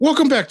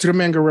Welcome back to the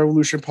Manga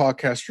Revolution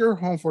podcast, your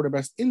home for the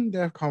best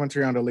in-depth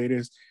commentary on the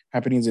latest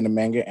happenings in the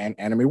manga and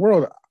anime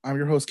world. I'm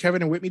your host,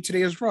 Kevin, and with me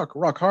today is Rock.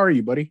 Rock, how are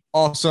you, buddy?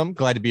 Awesome.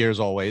 Glad to be here as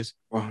always.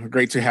 Well,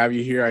 great to have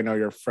you here. I know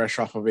you're fresh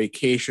off of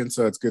vacation,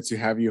 so it's good to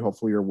have you.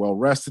 Hopefully you're well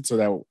rested so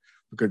that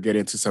we could get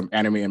into some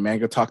anime and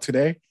manga talk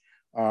today.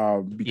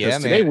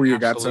 Today we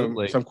got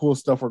some cool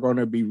stuff. We're going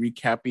to be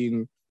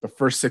recapping the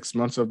first 6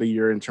 months of the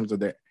year in terms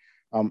of the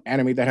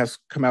anime that has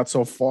come out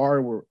so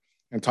far.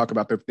 And talk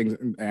about the things,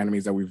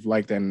 animes that we've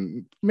liked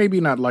and maybe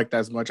not liked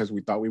as much as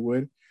we thought we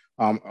would.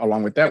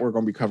 Along with that, we're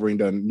going to be covering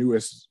the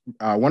newest,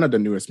 one of the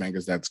newest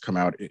mangas that's come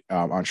out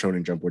on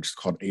Shonen Jump, which is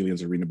called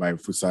Aliens Arena by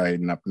Fusai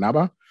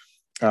Naba.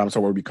 So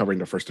we'll be covering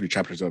the first 3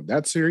 chapters of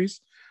that series.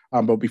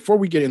 But before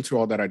we get into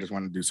all that, I just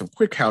want to do some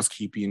quick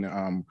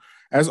housekeeping.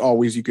 As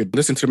always, you could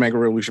listen to the Manga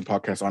Revolution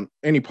podcast on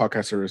any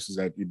podcast services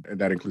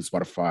that includes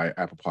Spotify,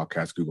 Apple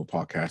Podcasts, Google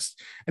Podcasts,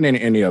 and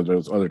any of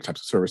those other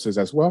types of services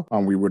as well.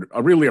 We would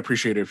really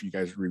appreciate it if you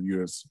guys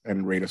review us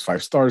and rate us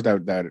 5 stars.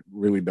 That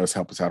really does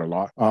help us out a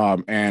lot.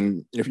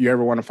 And if you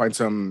ever want to find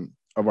some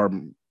of our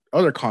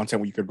other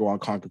content, you could go on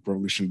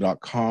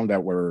comicbookrevolution.com,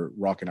 that where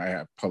Rock and I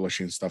have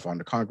publishing stuff on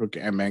the comic book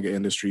and manga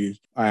industry.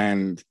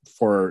 And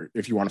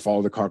if you want to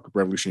follow the Comic Book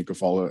Revolution, you can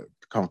follow the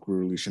Comic Book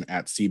Revolution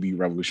at CB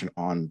Revolution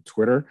on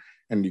Twitter.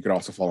 And you could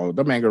also follow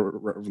the Manga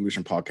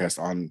Revolution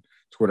podcast on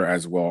Twitter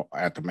as well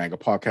at the Manga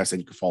Podcast. And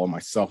you can follow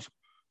myself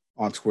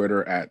on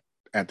Twitter at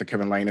the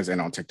Kevin Linus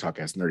and on TikTok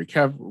as Nerdy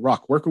Kev.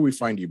 Rock, where can we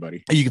find you,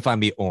 buddy? You can find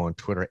me on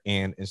Twitter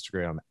and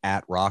Instagram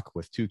at Rock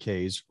with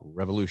 2Ks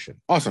Revolution.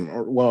 Awesome.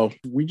 Well,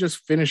 we just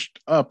finished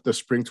up the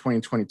spring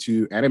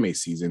 2022 anime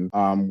season.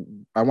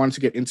 I wanted to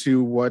get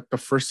into what the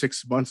first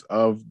 6 months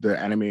of the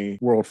anime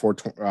world for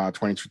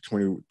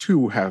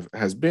 2022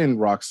 has been,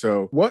 Rock.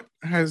 So what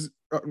has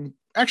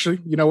actually,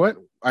 you know what?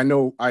 I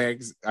know I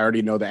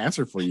already know the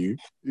answer for you,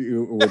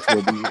 which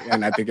will be,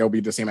 and I think it'll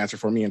be the same answer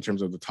for me in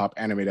terms of the top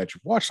anime that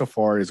you've watched so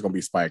far is going to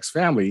be Spy X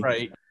Family.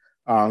 Right.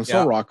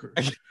 So Rock,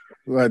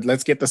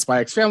 let's get the Spy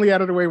X Family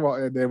out of the way,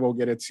 and then we'll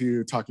get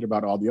into talking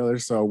about all the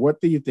others. So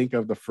what do you think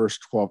of the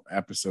first 12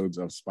 episodes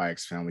of Spy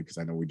X Family? Because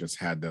I know we just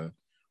had the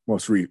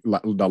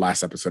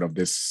last episode of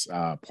this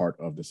part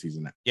of the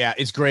season. Yeah,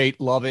 it's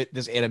great. Love it.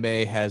 This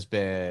anime has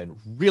been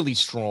really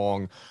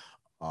strong.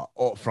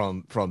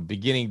 From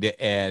beginning to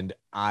end.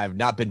 I've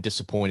not been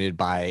disappointed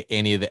by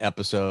any of the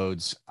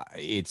episodes.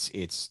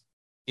 It's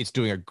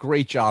doing a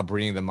great job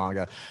bringing the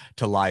manga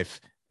to life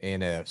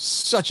in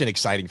such an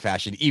exciting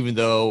fashion. Even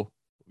though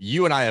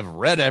you and I have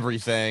read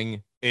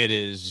everything, it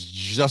is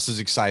just as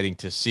exciting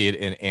to see it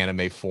in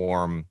anime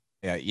form.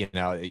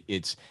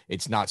 It's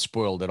not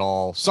spoiled at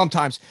all.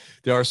 Sometimes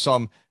there are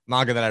some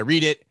manga that I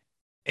read it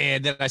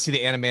and then I see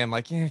the anime. I'm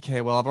like, yeah,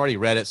 okay, well, I've already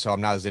read it, so I'm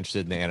not as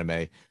interested in the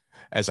anime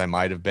as I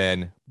might have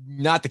been.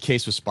 Not the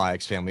case with Spy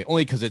X Family,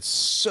 only because it's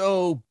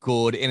so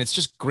good and it's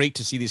just great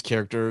to see these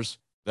characters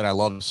that I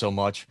love so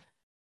much,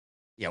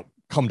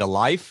 come to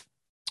life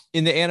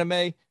in the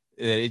anime.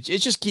 It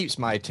just keeps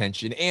my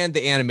attention, and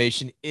the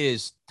animation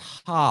is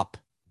top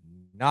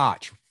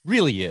notch.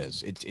 Really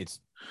is.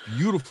 It's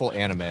beautiful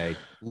anime.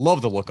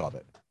 Love the look of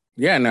it.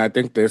 Yeah, and I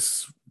think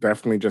this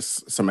definitely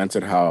just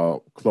cemented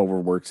how Clover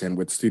works in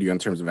with studio in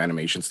terms of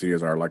animation.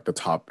 Studios are like the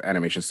top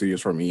animation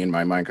studios for me in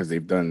my mind, because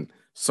they've done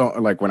so,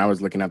 like when I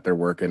was looking at their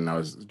work and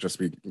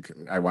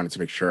I wanted to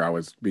make sure I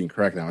was being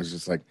correct. And I was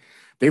just like,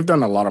 they've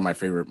done a lot of my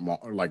favorite,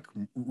 like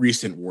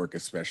recent work,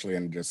 especially.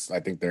 And I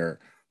think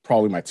they're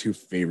probably my 2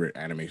 favorite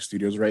anime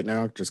studios right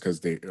now, just because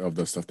of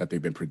the stuff that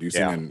they've been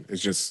producing. Yeah. And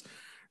it's just,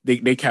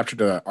 they captured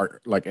the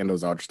art, like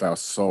Endo's art style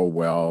so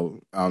well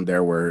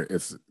there, where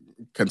it's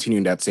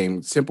continuing that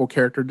same simple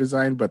character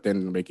design, but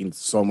then making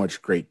so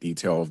much great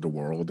detail of the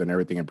world and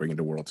everything and bringing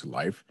the world to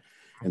life.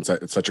 And so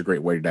it's such a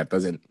great way that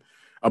doesn't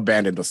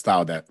abandon the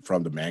style that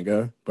from the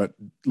manga, but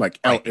like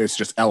it's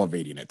just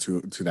elevating it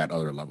to that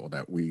other level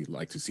that we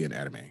like to see in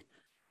anime.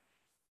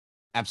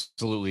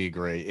 Absolutely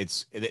agree.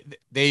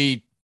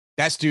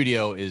 That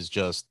studio is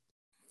just,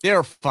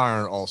 they're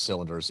firing all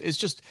cylinders. It's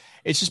just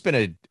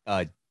been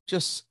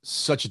just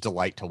such a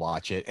delight to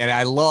watch it, and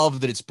I love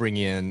that it's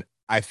bringing in,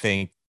 I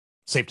think,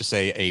 safe to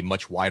say, a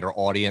much wider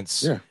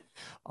audience. Yeah.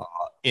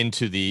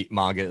 Into the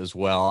manga as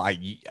well.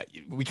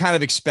 We kind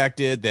of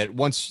expected that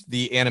once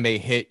the anime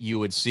hit, you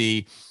would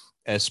see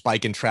a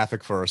spike in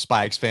traffic for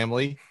Spy X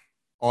Family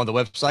on the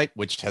website,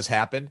 which has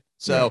happened.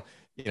 So,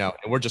 and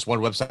we're just one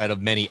website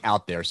of many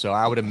out there. So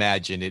I would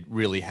imagine it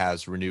really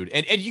has renewed.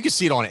 And you can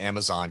see it on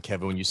Amazon,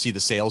 Kevin, when you see the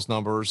sales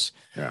numbers.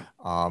 Yeah.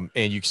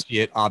 And you can see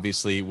it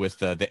obviously with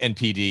the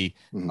NPD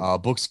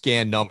book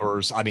scan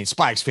numbers. I mean,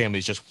 Spy X Family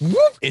is just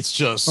it's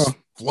just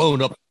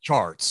blown up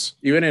charts.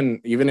 Even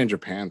in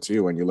Japan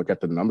too, when you look at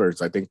the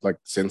numbers, I think like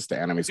since the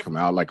anime's come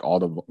out,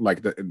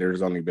 like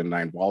there's only been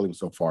 9 volumes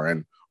so far,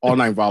 and all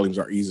 9 volumes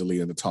are easily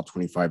in the top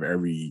 25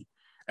 every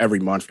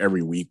month,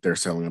 every week. They're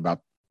selling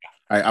about.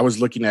 I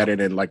was looking at it,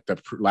 and like the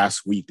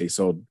last week they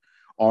sold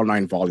all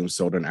 9 volumes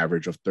sold an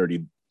average of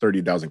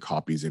 30,000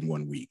 copies in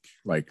 1 week.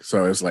 Like,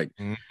 so it's like,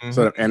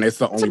 so, and it's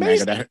the only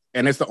manga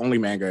it's the only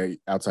manga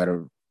outside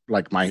of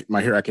like My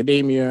Hero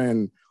Academia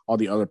and all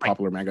the other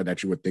popular manga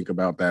that you would think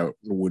about that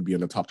would be in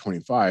the top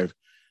 25,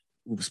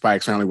 Spy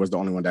X Family was the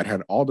only one that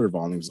had all their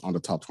volumes on the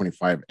top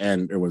 25,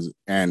 and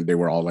they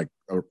were all like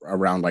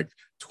around like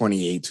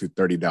 28 to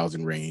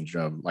 30,000 range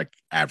of like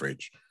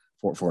average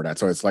for that.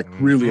 So it's like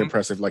really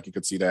impressive. Like you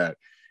could see that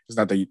it's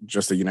not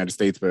just the United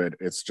States, but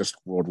it's just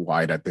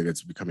worldwide. I think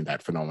it's becoming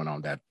that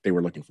phenomenon that they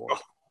were looking for.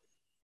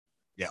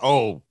 Yeah.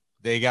 Oh,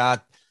 they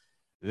got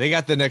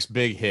the next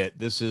big hit.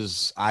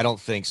 I don't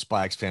think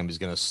Spy X Family is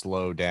going to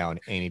slow down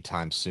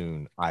anytime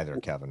soon either,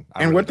 Kevin.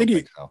 And what did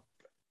you?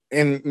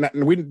 And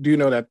we do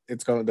know that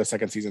the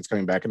second season is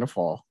coming back in the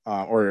fall,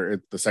 the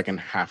second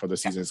half of the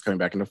season is coming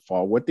back in the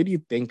fall. What did you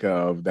think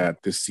of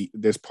that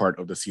this part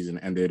of the season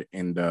ended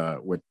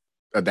with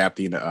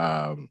adapting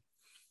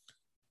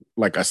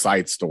like a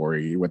side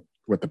story with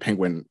the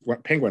penguin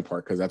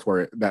part, because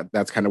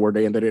that's kind of where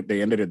they ended it.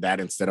 They ended it that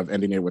instead of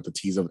ending it with the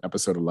tease of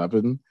episode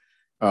 11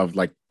 of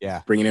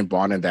bringing in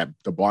Bond, and that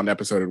the Bond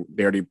episode,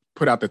 they already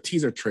put out the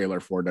teaser trailer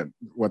for that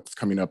what's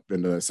coming up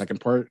in the second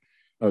part.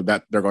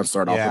 That they're going to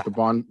start off with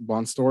the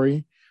Bond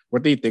story.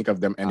 What do you think of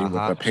them ending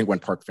with the Penguin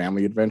Park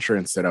family adventure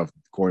instead of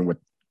going with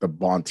the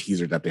Bond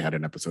teaser that they had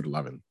in episode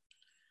 11?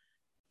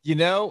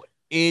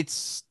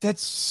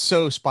 That's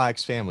so Spy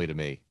X Family to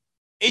me.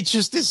 It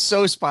just is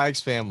so Spy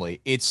X Family.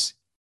 It's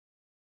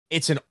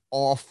an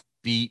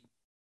offbeat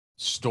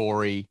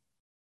story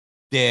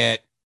that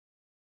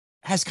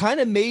has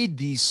kind of made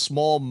these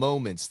small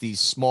moments,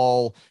 these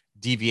small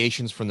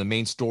deviations from the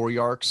main story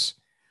arcs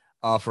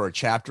for a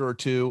chapter or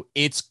two.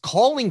 It's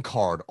calling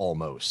card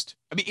almost.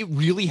 I mean, it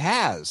really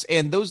has.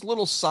 And those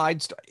little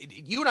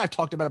you and I have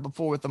talked about it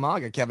before with the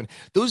manga, Kevin,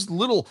 those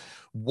little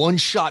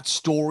one-shot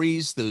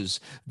stories,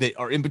 those that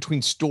are in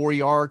between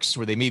story arcs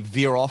where they may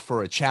veer off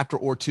for a chapter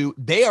or two,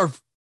 they are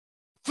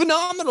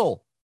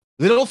phenomenal.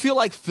 They don't feel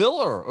like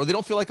filler, or they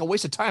don't feel like a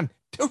waste of time.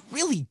 They're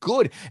really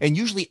good and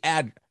usually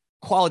add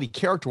quality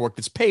character work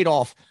that's paid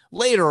off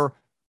later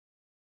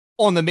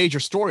on the major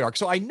story arc.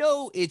 So I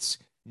know it's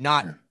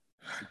not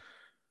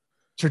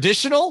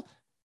traditional,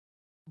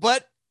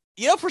 but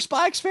for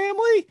Spy X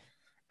Family,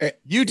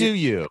 you do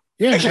you.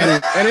 Yeah,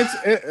 and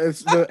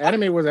it's the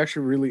anime was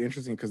actually really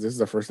interesting, because this is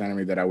the first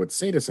anime that I would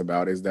say this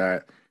about, is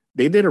that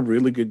they did a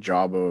really good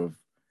job of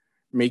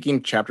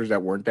making chapters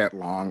that weren't that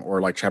long, or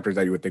like chapters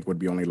that you would think would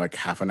be only like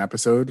half an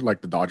episode,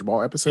 like the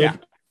dodgeball episode. Yeah.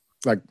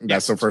 Like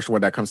that's the first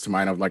one that comes to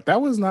mind of like,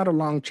 that was not a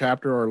long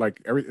chapter, or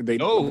like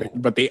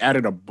but they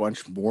added a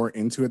bunch more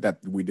into it that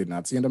we did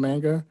not see in the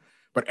manga,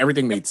 but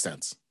everything made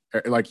sense.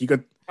 Like you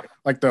could,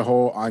 like the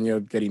whole Anya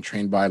getting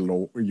trained by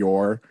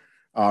Yor,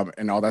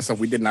 and all that stuff.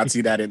 We did not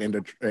see that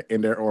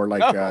in there, or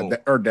like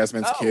or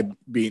Desmond's kid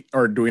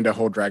doing the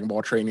whole Dragon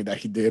Ball training that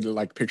he did,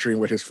 like picturing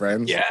with his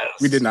friends. Yes.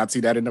 We did not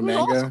see that in the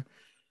manga. Awesome.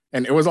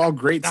 And it was all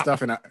great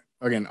stuff. And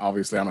again,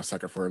 obviously, I'm a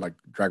sucker for like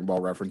Dragon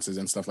Ball references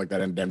and stuff like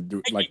that. And then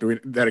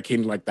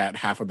dedicating like that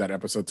half of that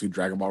episode to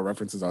Dragon Ball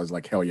references, I was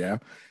like, hell yeah.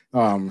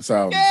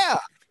 So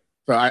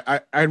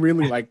I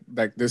really like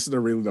this is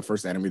really the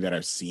first anime that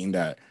I've seen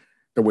that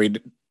the way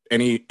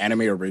any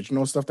anime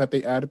original stuff that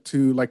they added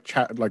to like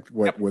chat, like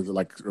what was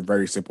like a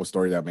very simple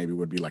story that maybe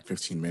would be like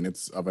 15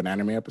 minutes of an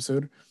anime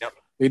episode. Yep.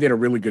 They did a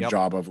really good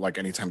job of like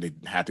anytime they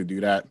had to do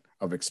that,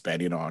 of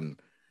expanding on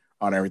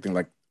everything.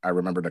 Like I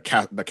remember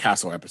the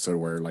castle episode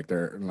where like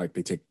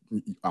they take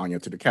Anya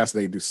to the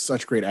castle. They do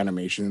such great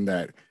animation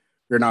that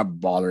you're not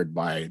bothered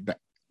by that,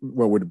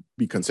 what would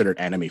be considered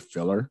anime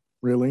filler,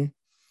 really.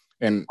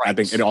 And I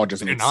think it all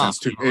just makes sense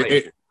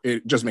to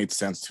it just made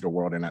sense to the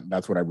world, and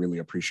that's what I really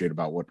appreciate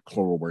about what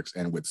CloverWorks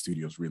and Wit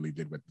Studios really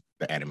did with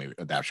the anime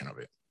adaptation of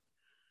it.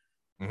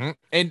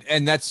 Mm-hmm.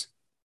 And that's,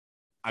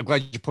 I'm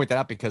glad you point that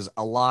out, because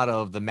a lot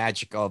of the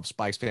magic of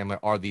Spy X Family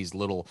are these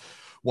little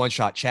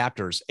one-shot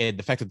chapters, and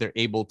the fact that they're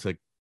able to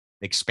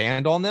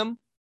expand on them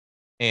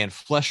and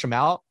flesh them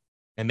out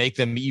and make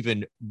them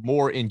even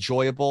more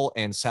enjoyable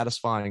and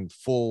satisfying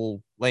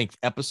full-length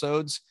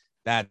episodes,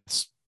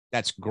 that's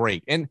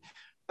great. And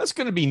that's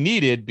going to be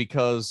needed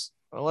because,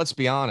 well, let's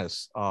be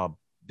honest, the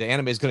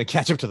anime is going to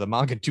catch up to the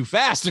manga too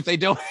fast if they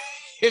don't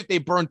if they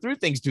burn through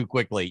things too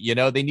quickly.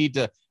 They need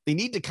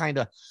to kind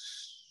of,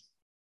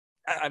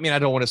 I mean, I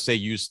don't want to say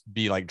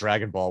be like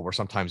Dragon Ball, where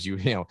sometimes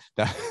a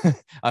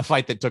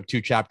fight that took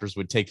 2 chapters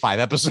would take 5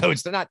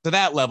 episodes. They're not to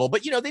that level,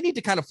 but they need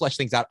to kind of flesh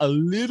things out a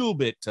little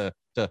bit to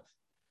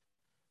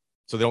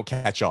so they don't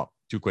catch up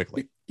too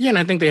quickly. Yeah, and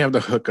I think they have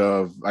the hook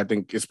of, I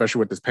think especially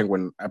with this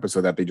Penguin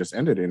episode that they just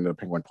ended in the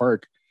Penguin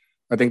Park,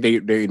 I think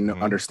they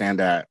understand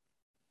that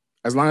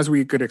as long as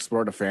we could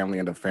explore the family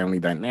and the family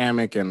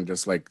dynamic, and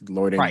just like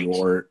Lloyd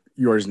and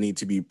yours need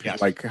to be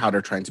like how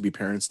they're trying to be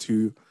parents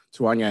to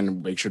Anya,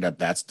 and make sure that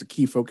that's the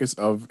key focus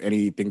of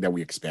anything that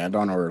we expand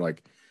on or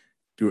like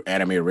do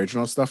anime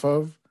original stuff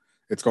of.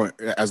 It's going,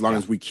 as long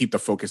as we keep the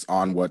focus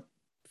on what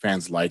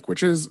fans like,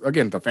 which is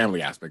again the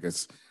family aspect.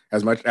 It's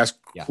as much as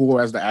cool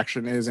as the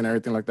action is and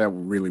everything like that.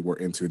 Really, we're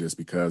into this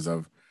because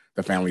of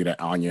the family that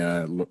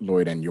Anya,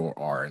 Lloyd, and Yor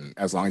are, and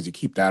as long as you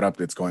keep that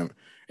up, it's going.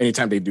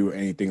 Anytime they do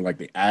anything, like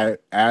they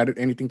add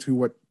anything to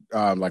what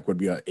like would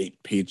be a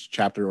 8-page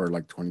chapter or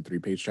like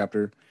 23-page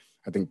chapter,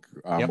 I think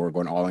we're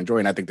going to all enjoy.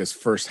 And I think this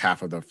first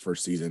half of the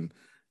first season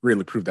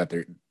really proved that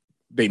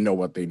they know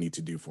what they need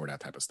to do for that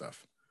type of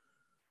stuff.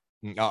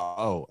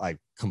 Oh, I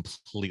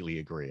completely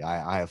agree.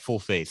 I have full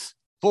faith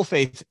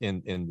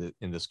in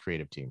this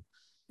creative team.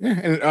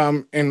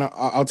 Yeah, and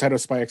outside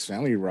of Spy X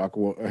Family, Rock,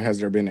 has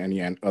there been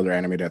any other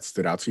anime that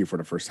stood out to you for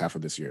the first half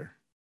of this year?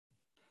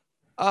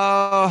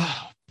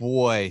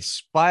 Boy,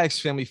 Spy X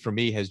Family for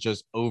me has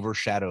just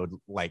overshadowed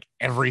like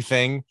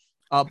everything.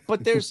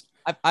 But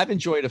I've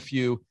enjoyed a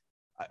few.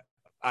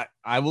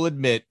 I will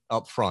admit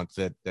up front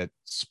that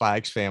Spy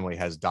X Family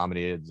has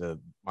dominated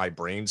my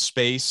brain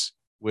space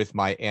with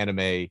my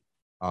anime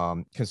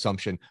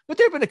consumption. But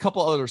there have been a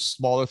couple other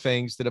smaller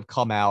things that have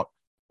come out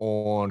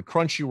on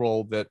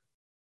Crunchyroll that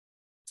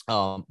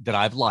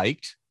I've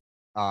liked.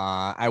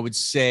 I would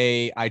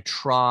say I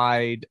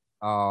tried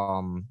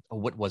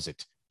what was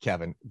it,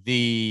 Kevin?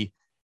 The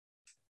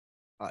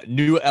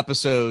new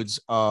episodes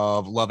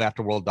of Love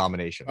After World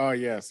Domination. Oh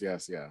yes, yeah.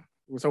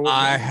 So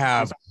I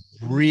have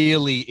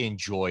really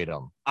enjoyed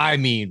them. I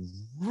mean,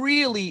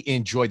 really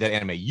enjoyed that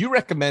anime. You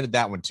recommended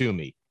that one to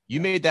me. You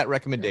made that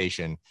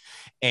recommendation,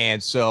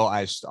 and so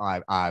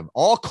I'm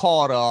all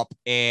caught up,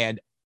 and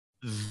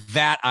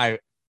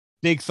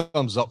big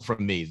thumbs up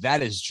from me.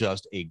 That is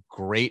just a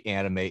great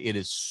anime. It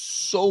is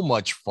so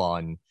much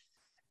fun.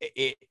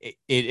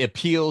 It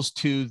appeals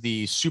to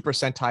the Super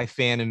Sentai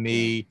fan in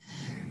me,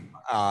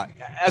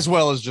 as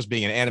well as just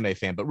being an anime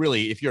fan. But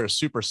really, if you're a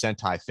Super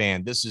Sentai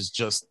fan, this is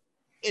just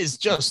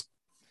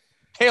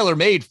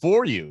tailor-made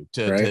for you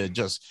to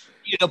just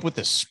eat it up with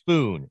a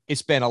spoon.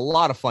 It's been a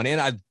lot of fun,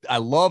 and I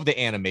love the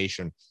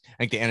animation. I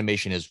think the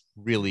animation is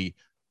really,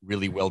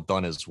 really well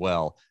done as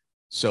well.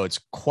 So it's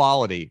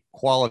quality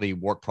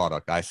work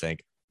product, I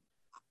think.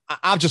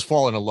 I'm just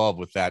falling in love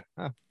with that.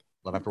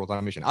 Love After World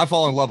Domination. I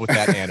fall in love with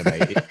that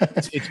anime.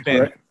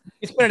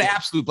 It's been an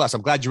absolute blast.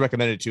 I'm glad you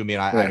recommended it to me,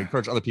 and I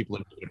encourage other people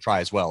to try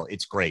as well.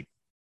 It's great.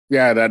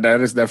 Yeah,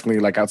 that is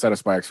definitely, like, outside of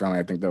Spy X Family,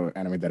 I think the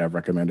anime that I've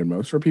recommended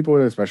most for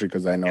people, especially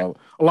because I know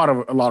a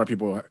lot of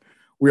people.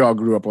 We all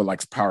grew up with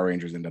like Power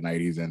Rangers in the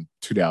 90s and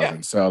 2000s.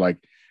 Yeah. So like,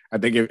 I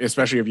think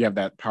especially if you have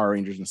that Power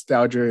Rangers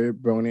nostalgia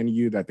bone in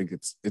you, I think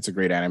it's a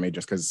great anime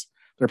just because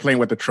they're playing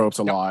with the tropes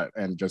a lot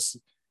and just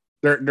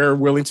they're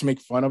willing to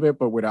make fun of it,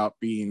 but without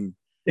being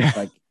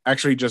like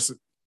actually just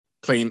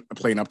playing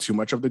up too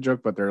much of the joke.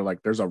 But they're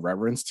like, there's a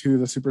reverence to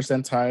the Super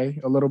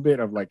Sentai a little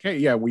bit of like, hey,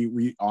 yeah,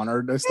 we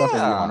honor this stuff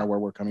and we honor where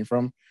we're coming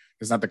from.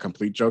 It's not the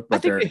complete joke,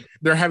 but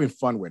they're having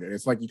fun with it.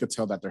 It's like you could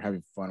tell that they're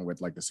having fun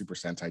with like the Super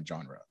Sentai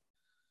genre,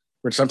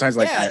 which sometimes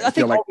like I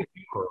feel like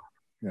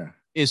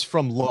is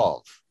from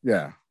love.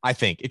 Yeah, I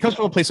think it comes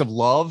from a place of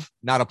love,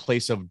 not a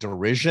place of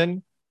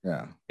derision.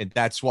 Yeah, and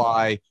that's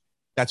why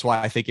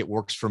I think it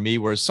works for me.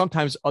 Whereas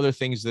sometimes other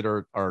things that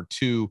are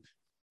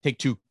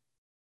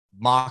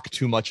mock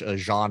too much a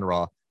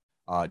genre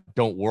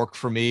don't work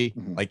for me.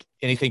 Mm-hmm. Like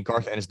anything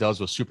Garth Ennis does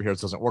with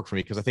superheroes doesn't work for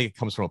me because I think it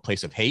comes from a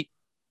place of hate.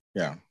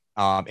 Yeah.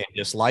 And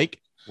dislike.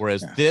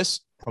 Whereas this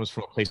comes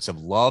from a place of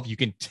love. You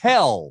can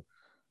tell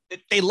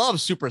that they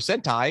love Super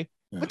Sentai,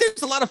 but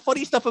there's a lot of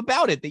funny stuff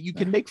about it that you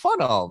can make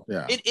fun of.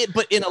 Yeah.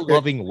 But in a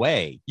loving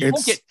way. You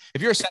won't get,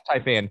 if you're a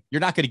Sentai fan,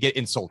 you're not going to get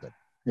insulted.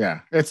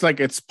 Yeah, it's like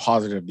it's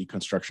positive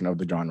deconstruction of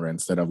the genre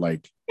instead of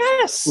like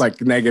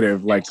like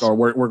negative, like or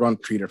we're going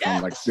to treat it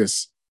from like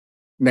this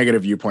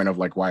negative viewpoint of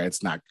like why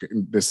it's not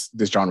this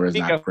genre is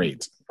not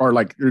great, or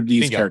like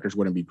these characters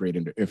wouldn't be great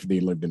if they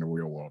lived in the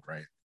real world,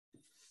 right?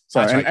 So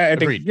I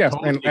think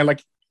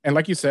and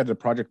like you said, the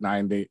Project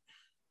 9, they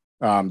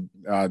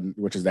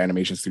which is the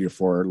animation studio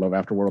for Love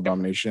After World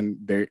Domination,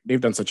 they've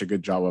done such a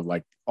good job of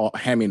like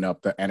hamming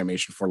up the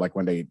animation for like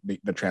when the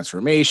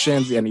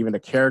transformations and even the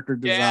character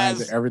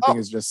designs and everything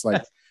is just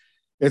like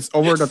it's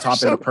over the top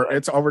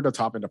it's over the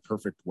top in the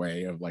perfect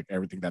way of like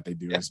everything that they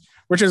do is,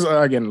 which is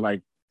again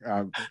like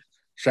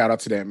shout out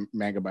to the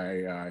manga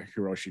by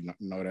Hiroshi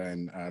Noda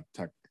and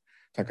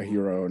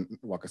Takahiro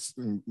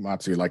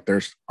Wakamatsu, like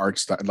their art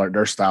style, like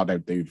their style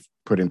that they've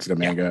put into the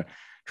manga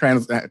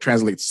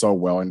translates so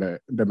well in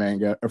the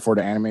manga for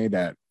the anime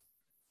that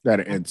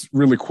it's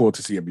really cool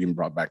to see it being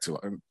brought back to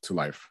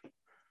life.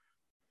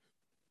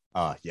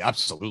 Yeah,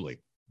 absolutely.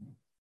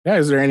 Yeah,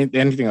 is there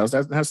anything else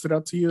that has stood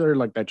out to you or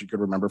like that you could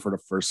remember for the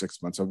first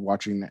 6 months of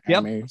watching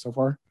anime so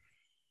far?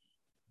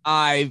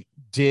 I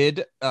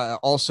did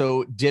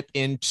also dip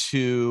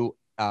into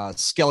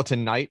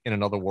Skeleton Knight in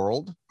Another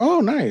World. Oh,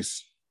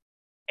 nice.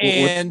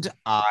 And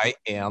I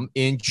am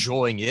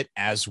enjoying it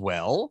as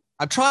well.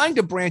 I'm trying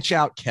to branch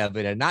out,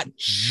 Kevin, and not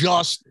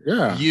just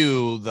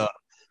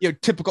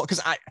typical,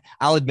 because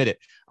I'll admit it.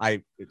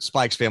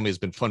 Spy X Family has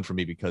been fun for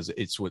me because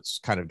it's what's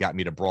kind of got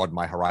me to broaden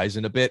my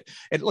horizon a bit.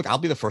 And look, I'll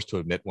be the first to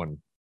admit when,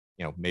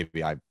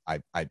 maybe I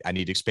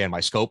need to expand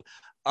my scope.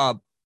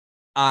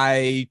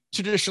 I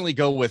traditionally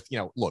go with,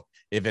 look,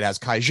 if it has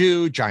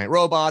kaiju, giant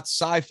robots,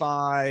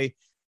 sci-fi,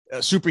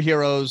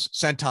 superheroes,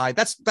 Sentai,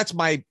 that's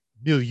my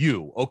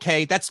milieu.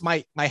 Okay. That's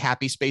my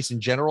happy space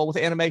in general with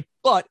anime,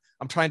 but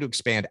I'm trying to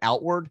expand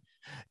outward,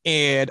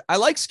 and I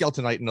like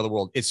Skeleton Knight in Another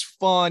World. It's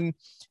fun.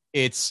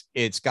 It's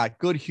got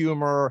good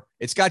humor.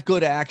 It's got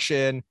good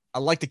action. I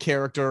like the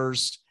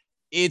characters.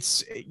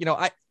 It's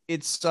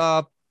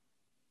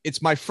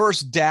it's my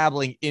first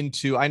dabbling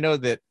into. I know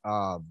that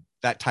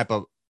that type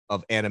of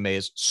anime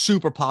is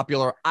super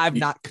popular. I've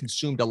not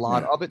consumed a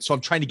lot of it, so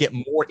I'm trying to get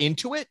more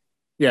into it.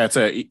 Yeah,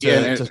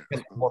 it's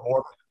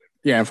more.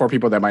 Yeah, and for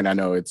people that might not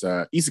know, it's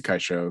a isekai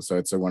show. So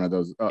it's one of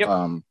those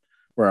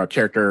where a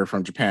character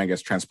from Japan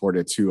gets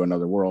transported to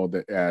another world,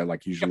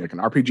 like usually like an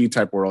RPG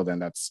type world, and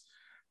that's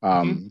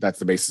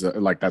the basis of,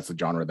 like, that's the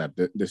genre that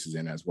this is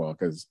in as well,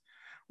 because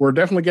we're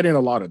definitely getting a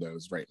lot of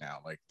those right now.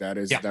 Like that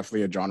is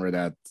definitely a genre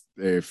that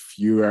if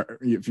you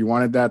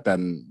wanted that,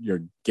 then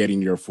you're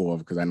getting your full of,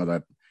 because I know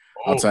that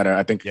outside of,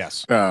 I think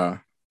action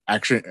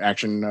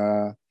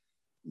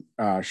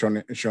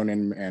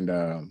shonen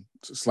and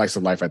slice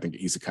of life, I think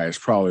isekai is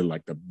probably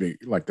like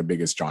the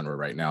biggest genre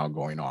right now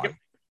going on,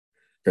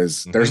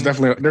 because there's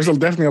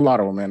definitely a lot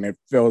of them, and it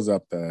fills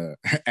up the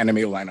anime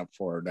lineup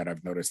for that.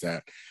 I've noticed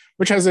that,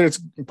 which has its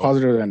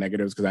positives and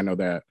negatives, because I know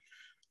that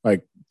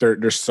like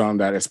there's some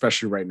that,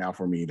 especially right now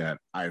for me, that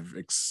I've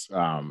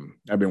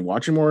been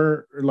watching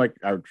more. Like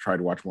I've tried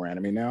to watch more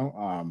anime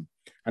now.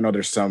 I know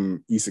there's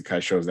some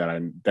isekai shows that I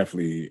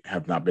definitely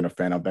have not been a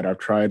fan of that I've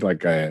tried,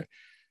 like and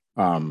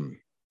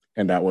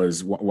that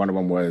was one of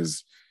them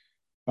was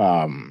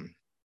my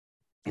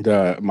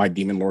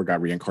demon lord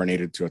got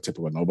reincarnated to a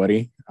typical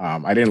nobody.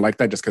 I didn't like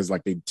that just because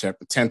like they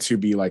tend to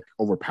be like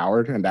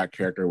overpowered, and that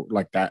character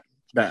like that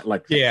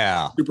like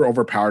super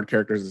overpowered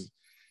characters,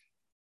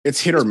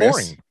 it's hit or miss.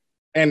 Boring.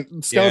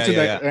 And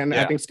Skeleton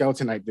I think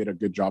Skeleton Knight did a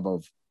good job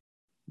of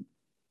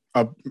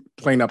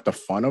playing up the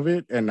fun of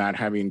it and not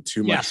having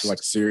too much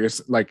like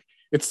serious, like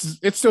it's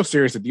still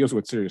serious. It deals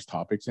with serious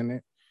topics in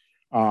it.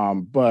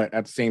 But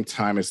at the same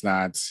time, it's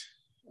not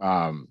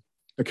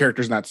the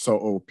character's not so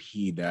OP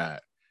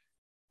that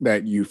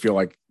you feel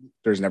like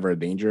there's never a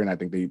danger. And I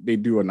think they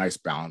do a nice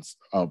balance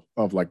of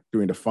like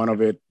doing the fun of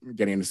it,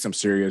 getting into some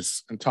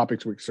serious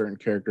topics with certain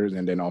characters,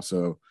 and then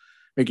also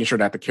making sure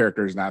that the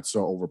character is not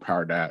so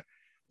overpowered that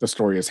the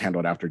story is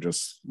handled after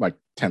just like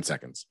 10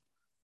 seconds.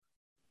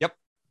 Yep.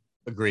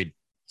 Agreed.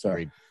 So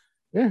Agreed.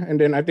 Yeah, and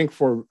then I think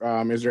for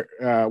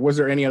was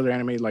there any other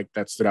anime like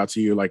that stood out to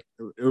you? Like,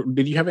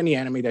 did you have any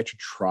anime that you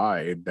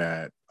tried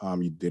that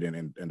you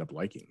didn't end up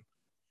liking?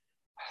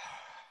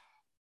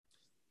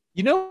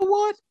 You know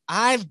what?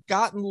 I've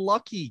gotten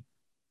lucky,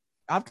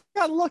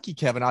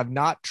 Kevin. I've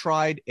not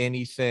tried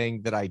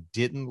anything that I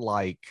didn't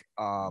like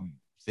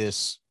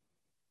this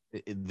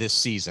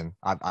season.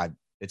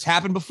 It's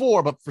happened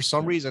before, but for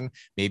some reason,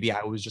 maybe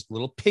I was just a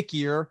little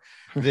pickier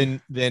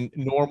than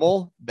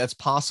normal. That's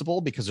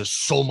possible, because there's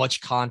so much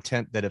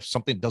content that if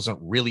something doesn't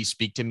really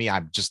speak to me,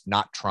 I'm just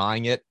not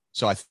trying it.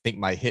 So I think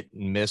my hit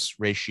and miss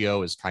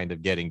ratio is kind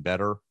of getting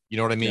better. You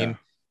know what I mean? Yeah.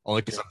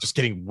 Only because I'm just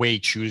getting way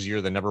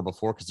choosier than ever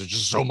before, because there's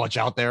just so much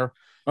out there.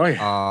 Oh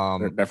yeah,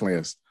 there definitely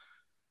is.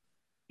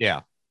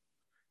 Yeah.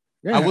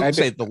 I would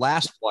say the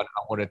last one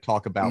I want to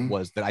talk about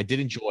was that I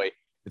did enjoy.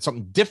 It's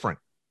something different.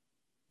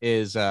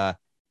 Is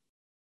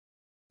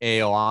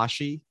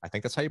Aoashi. I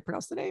think that's how you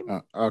pronounce the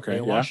name. Okay.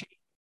 Aoashi.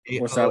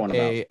 Yeah. What's that one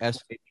about?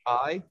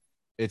 Aoashi.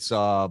 It's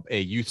a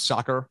youth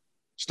soccer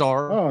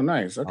star. Oh,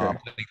 nice. Okay.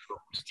 Playing for a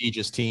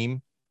prestigious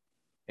team,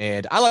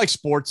 and I like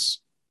sports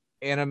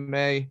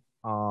anime.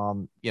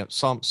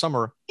 Some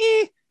are.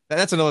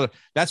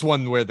 That's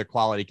one where the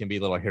quality can be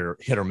a little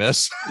hit or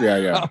miss.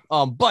 Yeah.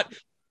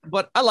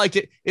 But I liked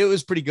it. It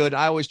was pretty good.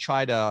 I always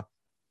try to,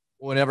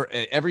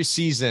 every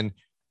season,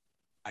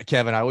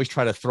 Kevin, I always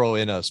try to throw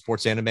in a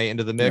sports anime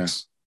into the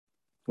mix.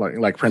 Yeah.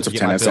 Like Prince of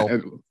Tennis.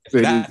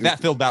 That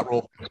filled that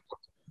role.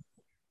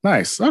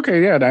 Nice.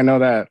 Okay. Yeah. I know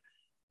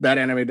that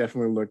anime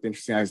definitely looked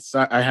interesting.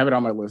 I have it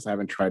on my list. I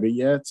haven't tried it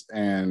yet.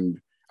 And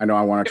I know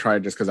I want to try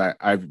it just because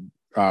I've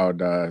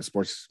the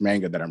sports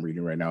manga that I'm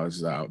reading right now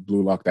is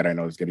Blue Lock, that I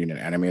know is getting an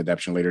anime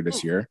adaptation later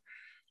this year.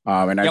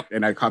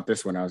 I caught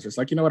this one. I was just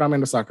like, you know what? I'm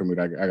in the soccer mood.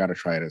 I got to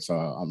try it. So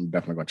I'm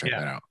definitely going to check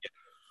that out.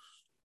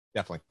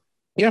 Definitely.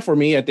 Yeah, for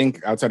me, I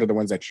think outside of the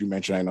ones that you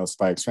mentioned, I know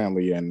Spy X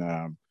Family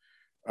and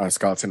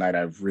Skeleton Knight,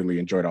 I've really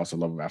enjoyed. Also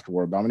love After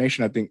World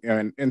Domination. I think,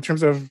 and in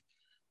terms of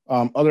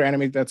other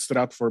anime that stood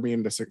out for me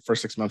in the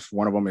first 6 months,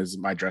 one of them is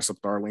My Dress Up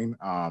Darling,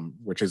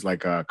 which is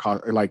like a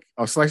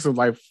slice of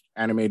life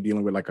anime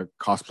dealing with like a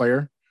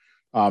cosplayer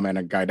and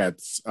a guy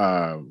that's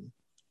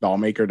doll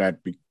maker that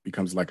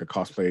becomes like a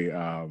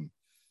cosplay,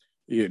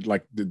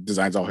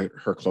 designs all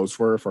her clothes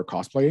for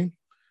cosplay.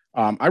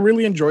 I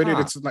really enjoyed it.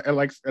 It's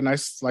like a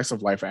nice slice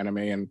of life anime,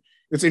 and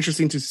it's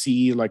interesting to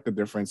see like the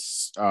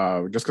difference.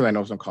 Just because I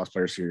know some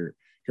cosplayers here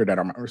that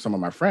are some of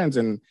my friends,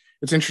 and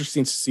it's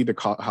interesting to see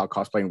how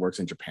cosplaying works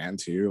in Japan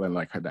too, and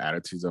like the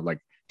attitudes of like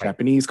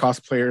Japanese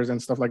cosplayers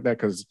and stuff like that.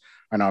 Because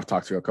I know I've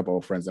talked to a couple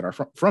of friends that are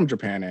from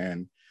Japan,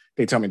 and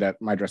they tell me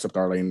that My Dress Up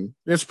Darling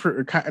is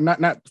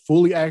not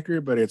fully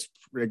accurate, but it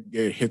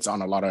hits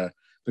on a lot of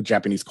the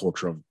Japanese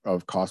culture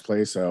of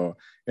cosplay. So,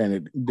 and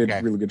it did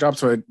a really good job.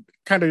 So it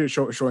kind of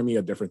showing me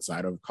a different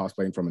side of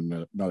cosplaying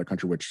from another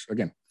country, which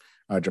again,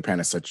 Japan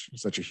is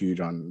such a huge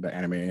on the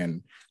anime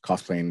and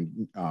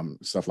cosplaying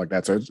stuff like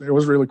that. So it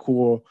was really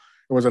cool.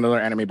 It was another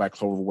anime by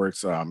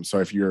Cloverworks. So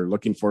if you're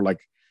looking for like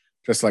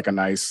just like a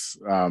nice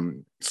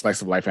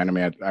slice of life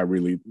anime, I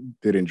really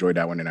did enjoy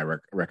that one, and I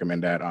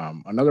recommend that.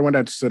 Another one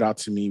that stood out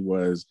to me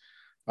was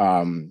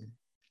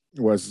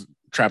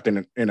Trapped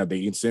in a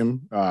Dating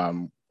Sim. I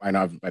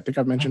think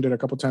I've mentioned it a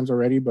couple times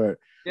already, but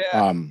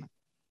yeah.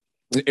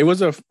 It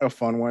was a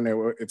fun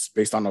one. It's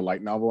based on a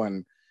light novel,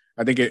 and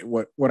I think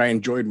what I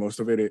enjoyed most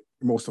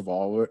of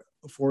all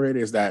for it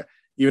is that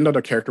even though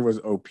the character was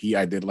OP,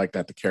 I did like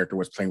that the character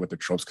was playing with the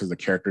tropes, because the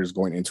character is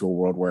going into a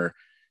world where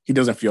he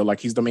doesn't feel like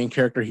he's the main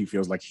character. He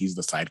feels like he's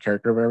the side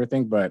character of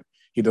everything, but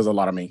he does a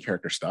lot of main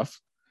character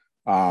stuff.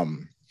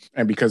 And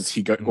because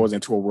he goes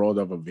into a world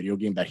of a video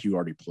game that he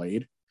already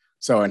played,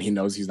 and he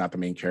knows he's not the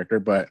main character,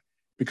 but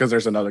because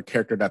there's another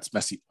character that's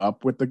messing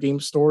up with the game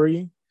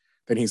story,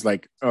 then he's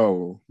like,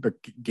 oh, the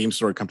game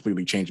story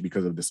completely changed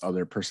because of this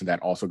other person that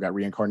also got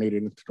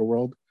reincarnated into the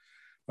world.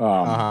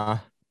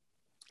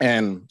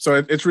 And so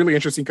it's really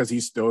interesting because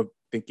he's still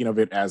thinking of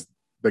it as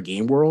the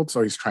game world.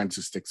 So he's trying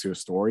to stick to a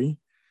story,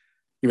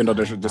 even though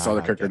there's this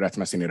other character that's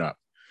messing it up.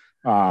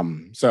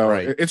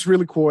 It's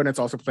really cool. And it's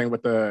also playing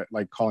with the,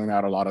 like, calling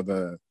out a lot of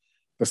the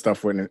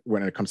stuff when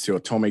it comes to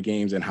Otome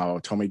games, and how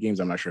Otome games,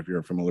 I'm not sure if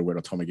you're familiar with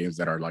Otome games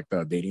that are like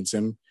the dating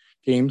sim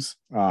games.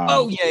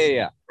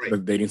 Right. The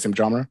dating sim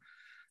genre.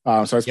 So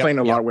I was playing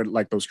a lot with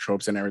like those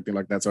tropes and everything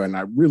like that. So, and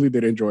I really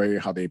did enjoy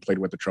how they played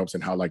with the tropes,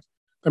 and how like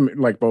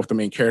both the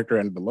main character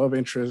and the love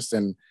interest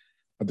and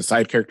the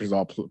side characters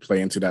all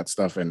play into that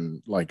stuff.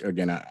 And like,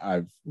 again,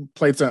 I've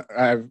played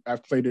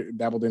it,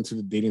 dabbled into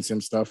the dating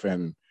sim stuff,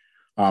 and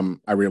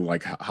I really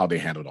like how they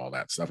handled all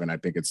that stuff. And I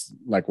think it's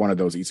like one of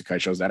those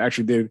isekai shows that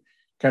actually did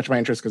catch my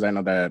interest, because I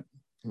know that,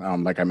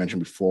 like I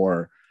mentioned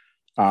before,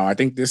 I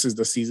think this is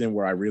the season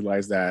where I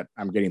realized that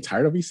I'm getting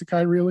tired of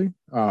isekai, really.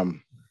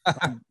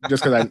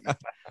 Just because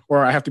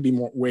I have to be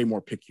way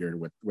more pickier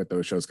with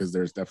those shows, because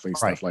there's definitely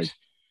stuff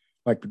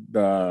like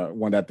the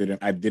one that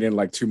I didn't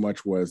like too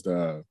much was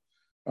the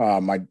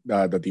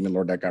demon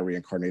lord that got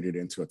reincarnated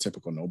into a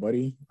typical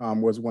nobody,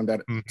 was one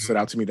that stood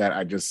out to me that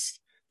I just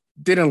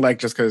didn't like,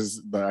 just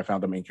because I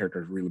found the main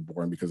characters really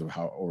boring because of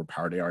how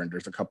overpowered they are. And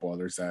there's a couple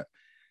others that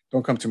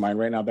don't come to mind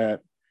right now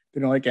that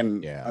didn't like.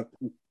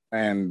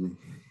 And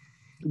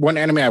one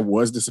anime I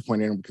was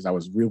disappointed in, because I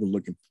was really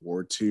looking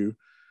forward to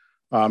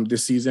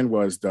this season,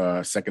 was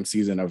the second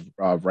season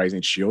of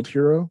Rising Shield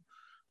Hero.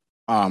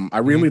 I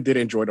really did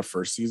enjoy the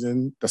first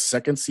season. The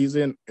second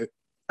season,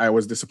 I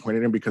was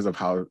disappointed in because of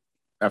how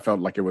I felt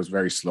like it was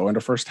very slow in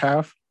the first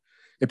half.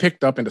 It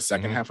picked up in the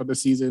second half of the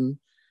season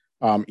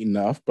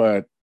enough,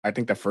 but I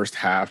think the first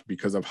half,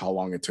 because of how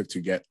long it took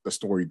to get the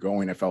story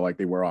going, it felt like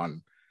they were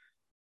on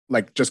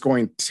like just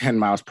going 10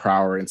 miles per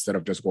hour instead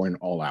of just going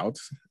all out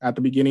at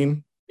the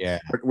beginning. Yeah.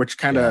 Which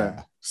kind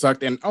of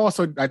sucked. And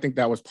also, I think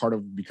that was part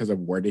of because of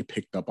where they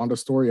picked up on the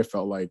story. It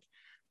felt like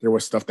there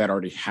was stuff that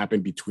already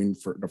happened between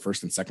the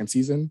first and second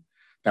season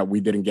that we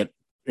didn't get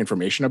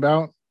information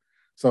about.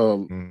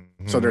 So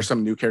there's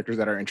some new characters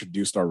that are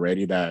introduced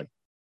already that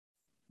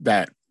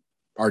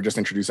are just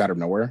introduced out of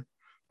nowhere.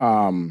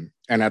 And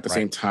at the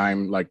same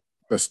time, like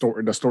the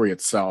story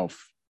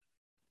itself,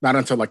 not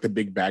until like the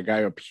big bad guy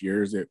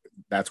appears,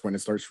 that's when it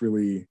starts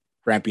really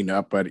ramping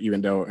up. But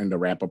even though in the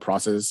ramp up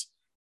process,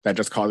 that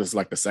just causes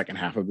like the second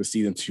half of the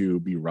season to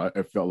be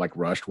it felt like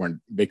rushed, when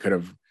they could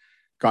have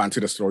gotten to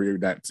the story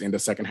that's in the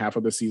second half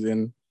of the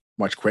season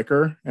much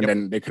quicker, and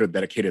then they could have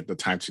dedicated the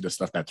time to the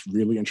stuff that's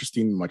really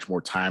interesting, much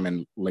more time,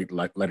 and let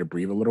it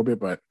breathe a little bit.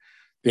 But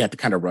they had to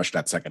kind of rush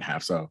that second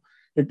half, so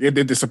it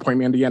did disappoint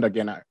me in the end.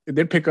 Again, it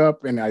did pick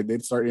up, and I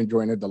did start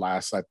enjoying it the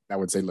last, I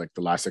would say, like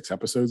the last 6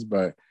 episodes,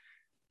 but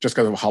just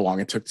because of how long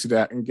it took to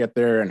that and get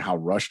there and how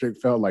rushed it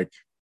felt, like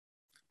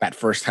that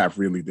first half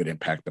really did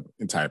impact the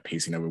entire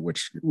pacing of it,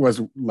 which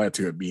led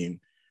to it being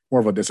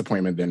more of a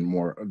disappointment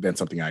than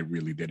something I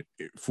really did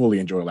fully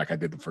enjoy, like I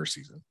did the first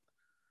season.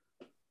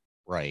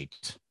 Right.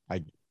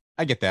 I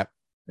get that.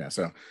 Yeah.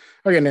 So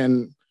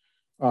again,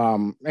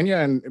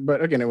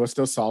 but again, it was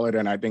still solid,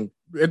 and I think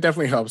it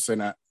definitely helps.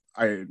 And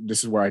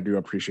this is where I do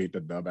appreciate the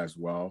dub as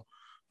well.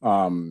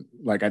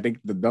 Like I think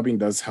the dubbing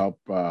does help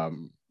my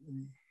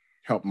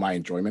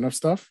enjoyment of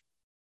stuff.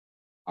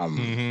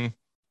 And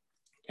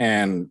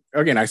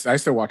again, I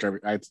still watch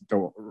I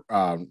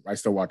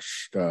still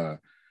watch the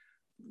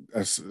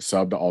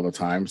sub all the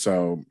time.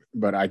 So,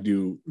 but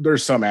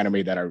there's some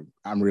anime that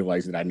I'm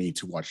realizing that I need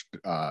to watch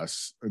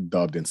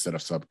dubbed instead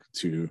of sub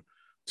to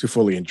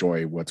fully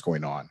enjoy what's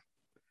going on.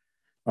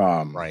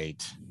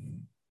 Right.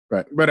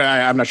 But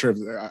I'm not sure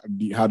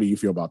how do you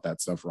feel about that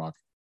stuff, Rock?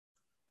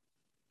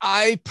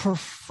 I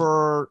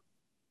prefer.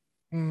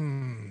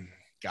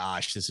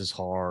 Gosh, this is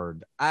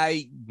hard.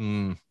 I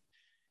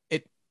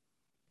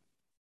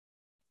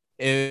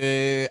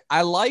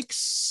like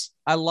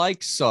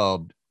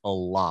subbed a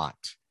lot,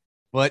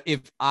 but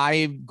if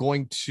I'm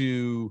going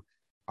to,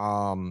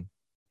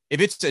 if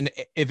it's an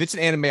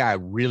anime I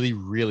really,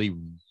 really,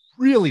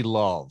 really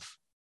love,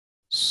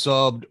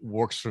 Subbed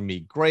works for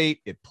me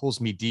great. It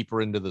pulls me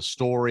deeper into the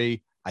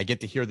story. I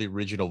get to hear the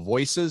original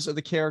voices of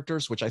the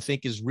characters, which I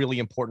think is really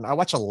important. I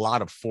watch a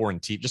lot of foreign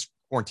TV, just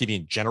foreign TV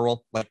in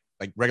general, like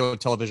regular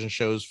television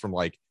shows from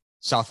like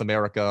South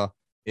America,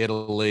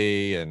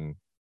 Italy, and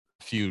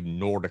a few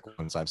Nordic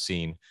ones I've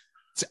seen.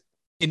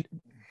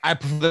 I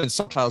prefer them in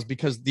subtitles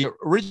because the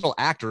original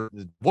actor,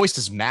 the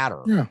voices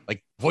matter. Yeah.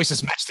 Like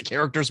voices match the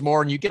characters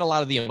more, and you get a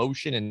lot of the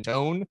emotion and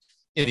tone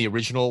in the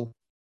original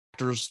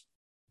actor's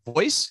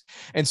voice.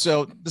 And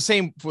so the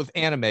same with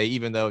anime,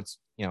 even though it's,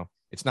 you know,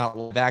 it's not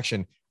live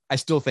action, I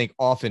still think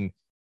often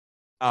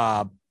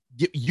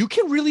you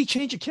can really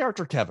change a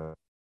character, Kevin,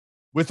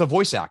 with a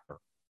voice actor.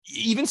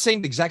 Even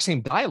saying the exact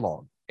same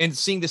dialogue and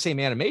seeing the same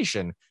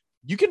animation,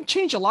 you can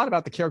change a lot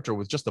about the character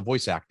with just the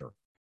voice actor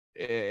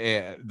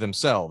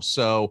themselves.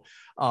 So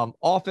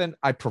often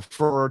I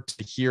prefer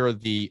to hear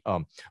the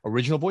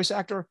original voice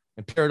actor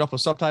and pair it up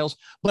with subtitles.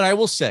 But I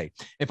will say,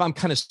 if I'm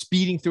kind of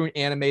speeding through an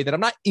anime that I'm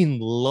not in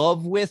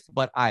love with,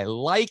 but I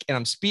like, and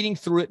I'm speeding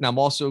through it, and I'm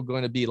also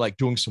going to be like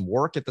doing some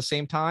work at the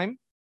same time,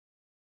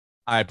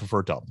 I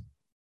prefer dub,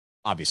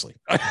 obviously.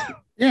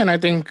 Yeah, and I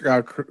think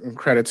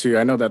credit to,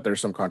 I know that there's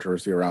some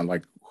controversy around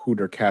like who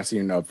they're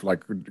casting of,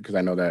 like, because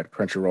I know that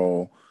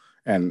Crunchyroll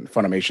and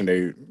Funimation,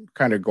 they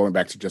kind of going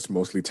back to just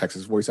mostly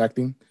Texas voice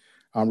acting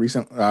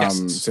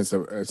since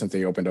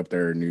they opened up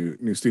their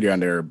new studio,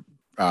 and they're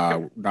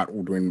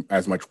not doing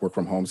as much work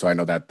from home. So I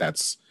know that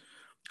that's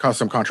caused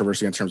some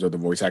controversy in terms of the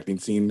voice acting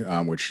scene,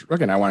 which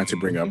again I wanted to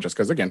bring up just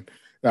because again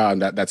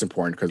that's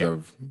important because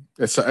of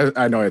it's.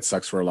 I know it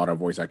sucks for a lot of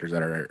voice actors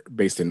that are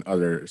based in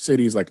other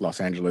cities like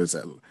Los Angeles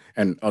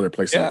and other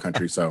places in the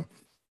country. So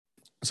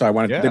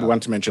I did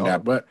want to mention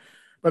that, but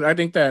I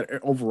think that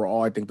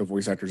overall, I think the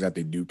voice actors that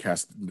they do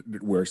cast,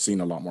 we're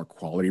seeing a lot more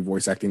quality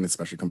voice acting,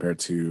 especially compared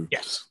to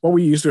what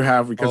we used to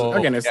have. Because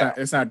again,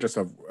 it's not just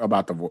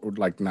about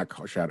not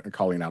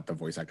calling out the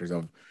voice actors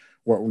of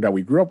that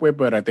we grew up with,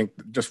 but I think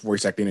just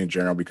voice acting in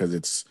general, because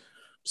it's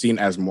seen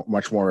as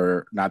much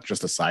more not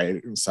just a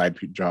side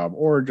job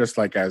or just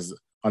like as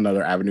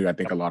another avenue. I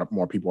think a lot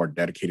more people are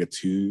dedicated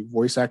to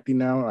voice acting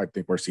now. I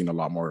think we're seeing a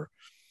lot more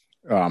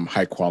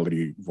high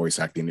quality voice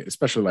acting,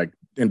 especially like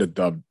in the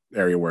dub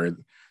area where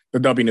the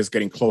dubbing is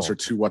getting closer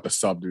to what the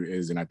sub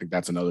is. And I think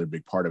that's another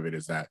big part of it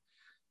is that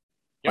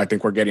I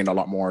think we're getting a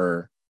lot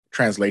more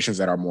translations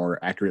that are more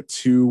accurate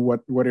to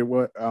what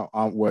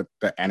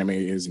the anime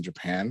is in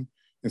Japan,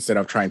 instead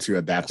of trying to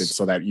adapt it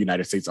so that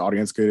United States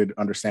audience could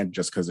understand,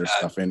 just because there's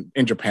stuff in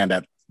Japan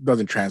that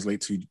doesn't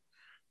translate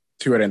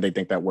to it. And they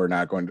think that we're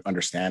not going to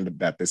understand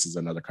that this is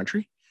another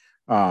country.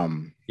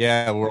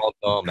 We're all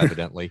dumb,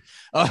 evidently.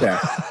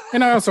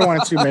 And I also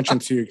wanted to mention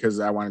too,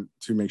 because I wanted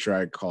to make sure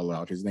I call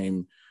out his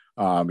name,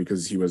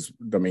 because he was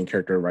the main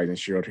character of Rising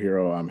Shield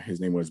Hero. His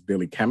name was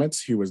Billy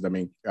Kametz. He was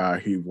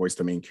he voiced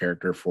the main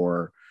character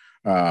for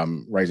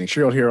Rising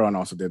Shield Hero, and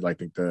also did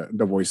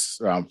the voice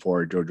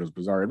for JoJo's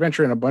Bizarre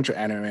Adventure and a bunch of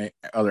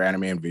other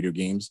anime and video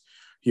games.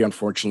 He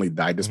unfortunately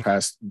died this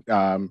past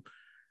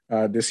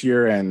this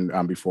year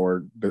and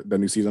before the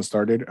new season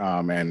started.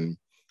 And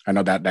I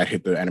know that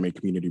hit the anime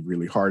community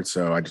really hard.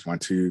 So I just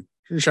want to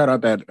shout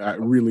out that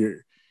really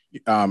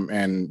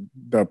and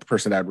the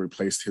person that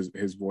replaced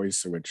his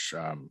voice, which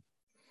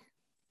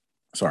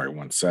sorry,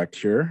 one sec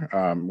here,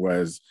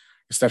 was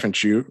Stephen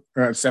Fu.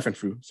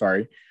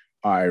 Sorry,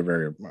 I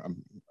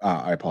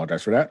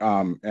apologize for that.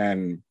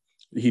 And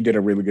he did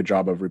a really good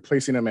job of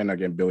replacing him. And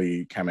again,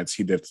 Billy Kametz,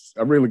 he did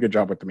a really good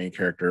job with the main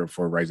character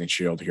for Rising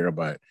Shield here,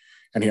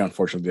 and he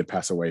unfortunately did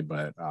pass away.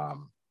 But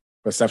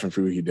Stephen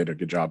Fu, he did a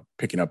good job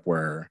picking up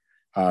where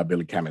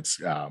Billy Kametz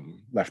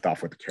left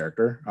off with the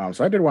character.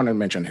 So I did want to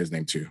mention his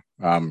name too.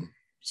 And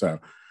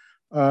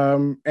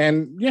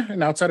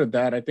outside of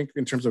that, I think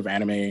in terms of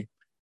anime,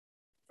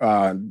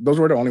 those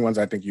were the only ones.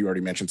 I think you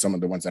already mentioned some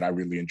of the ones that I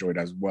really enjoyed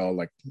as well.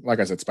 Like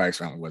I said, Spy X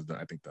Family was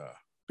the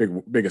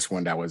biggest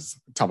one that was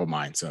top of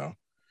mind. So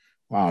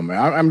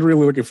I'm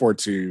really looking forward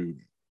to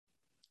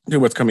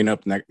what's coming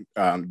up next,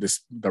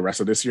 the rest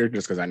of this year,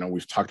 just because I know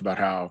we've talked about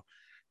how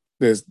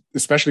there's,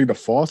 especially the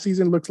fall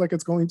season, looks like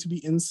it's going to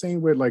be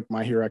insane with like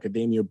My Hero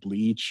Academia,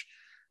 Bleach,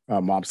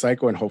 Mob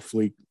Psycho, and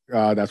hopefully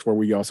that's where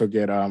we also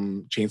get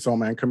Chainsaw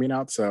Man coming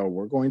out. So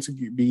we're going to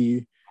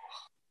be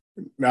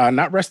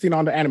not resting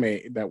on the anime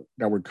that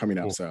we're coming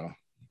up. So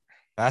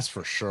that's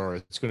for sure.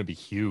 It's going to be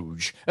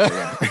huge.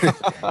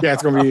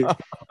 It's going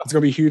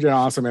to be huge and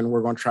awesome, and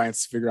we're going to try and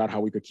figure out how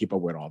we could keep up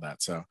with all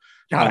that. So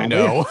I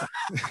know.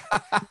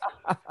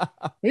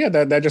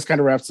 That just kind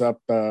of wraps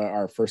up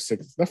our first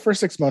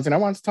 6 months, and I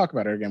wanted to talk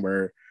about it again.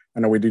 Where I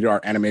know we do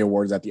our anime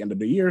awards at the end of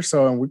the year,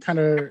 so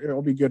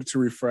it'll be good to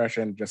refresh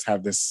and just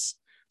have this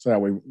so that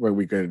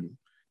we could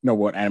know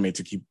what anime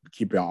to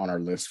keep on our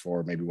list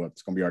for maybe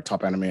what's going to be our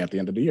top anime at the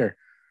end of the year.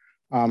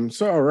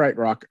 So all right,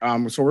 Rock.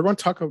 So we're going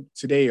to talk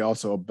today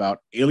also about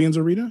Aliens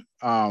Arena.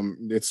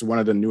 It's one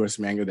of the newest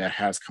manga that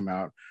has come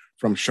out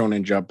from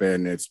Shonen Jump,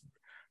 and it's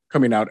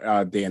coming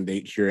out day and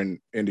date here in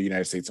the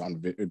United States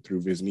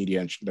through Viz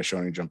Media and the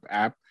Shonen Jump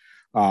app.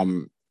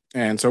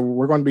 And so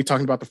we're going to be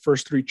talking about the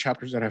first 3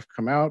 chapters that have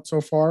come out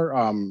so far.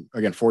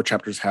 Again, 4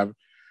 chapters have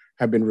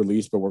been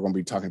released, but we're going to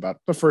be talking about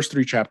the first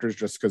 3 chapters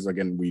just because,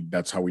 again,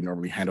 that's how we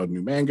normally handle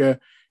new manga.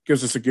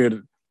 Gives us a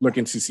good look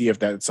into see if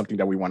that's something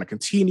that we want to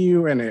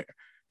continue, and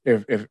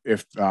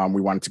if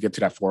we wanted to get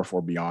to that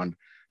 4 beyond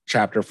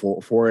chapter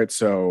for it.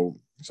 So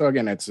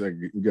again, it's a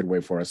good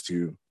way for us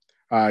to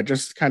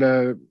just kind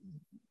of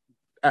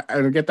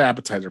get the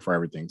appetizer for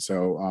everything.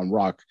 So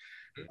Rock,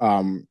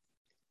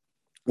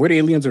 with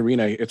Aliens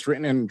Arena, it's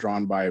written and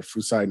drawn by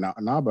Fusai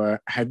Naba.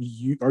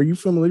 Are you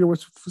familiar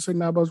with Fusai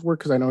Naba's work?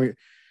 Because I know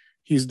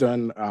he's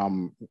done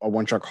a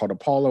one shot called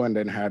Apollo, and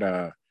then had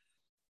a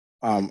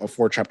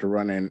 4-chapter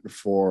run in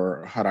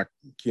for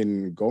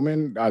Harakin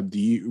Gomen. Do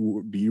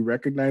you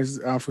recognize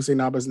Fusai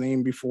Naba's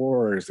name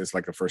before, or is this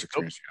like the first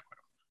experience you have?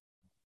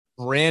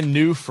 Brand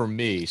new for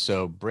me.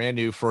 So brand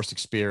new first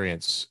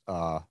experience.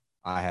 I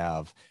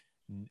have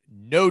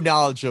no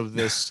knowledge of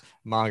this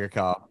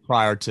mangaka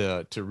prior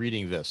to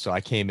reading this. So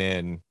I came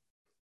in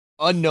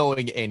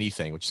unknowing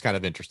anything, which is kind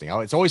of interesting.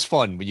 It's always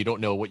fun when you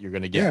don't know what you're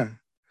going to get.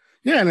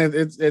 Yeah. And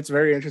it's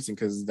very interesting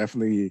because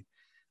definitely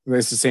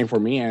it's the same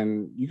for me.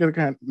 And you can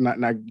kind of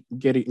not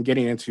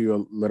getting into a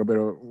little bit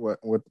of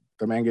what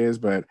the manga is,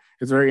 but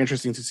it's very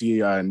interesting to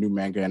see a new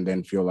manga and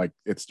then feel like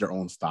it's their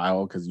own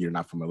style because you're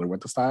not familiar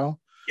with the style.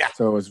 Yeah.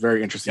 So it's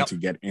very interesting to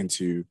get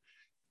into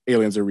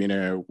Aliens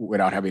Arena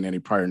without having any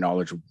prior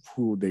knowledge of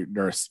who they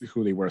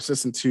were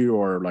assistant to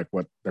or like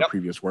what their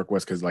previous work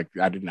was, because like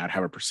I did not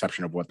have a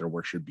perception of what their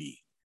work should be.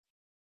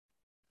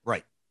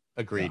 Right.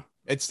 Agreed.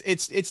 Yeah.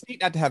 It's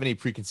neat not to have any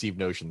preconceived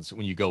notions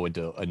when you go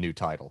into a new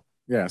title.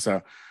 Yeah.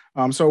 So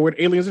with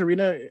Aliens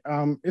Arena,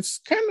 it's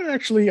kind of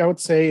actually, I would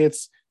say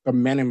it's the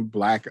Men in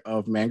Black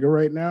of manga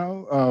right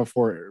now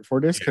for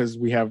this, because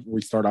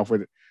we start off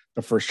with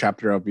the first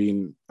chapter of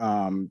being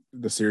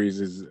the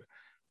series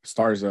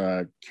stars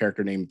a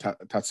character named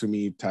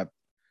Tatsumi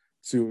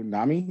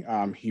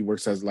Tatsunami. He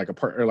works as like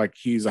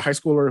he's a high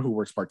schooler who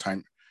works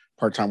part-time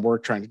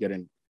work trying to get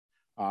in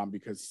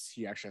because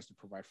he actually has to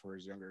provide for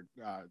his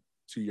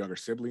 2 younger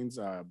siblings,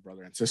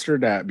 brother and sister,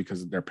 that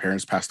because their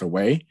parents passed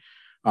away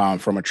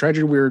from a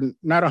tragedy. We're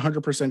not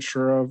 100%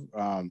 sure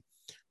of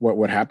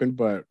what happened,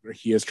 but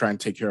he is trying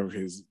to take care of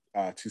his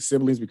 2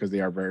 siblings because they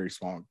are very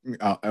small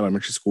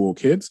elementary school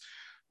kids,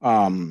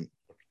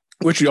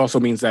 which also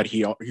means that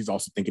he's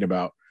also thinking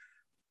about,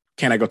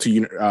 can I go to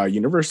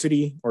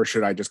university, or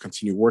should I just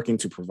continue working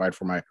to provide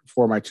for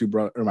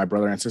my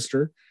brother and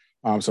sister?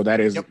 So that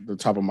is the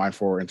top of mind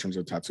in terms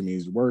of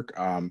Tatsumi's work.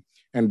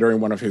 And during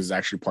one of his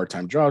actually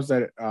part-time jobs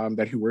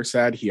that he works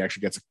at, he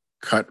actually gets a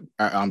cut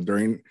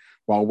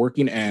while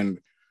working, and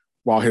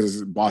while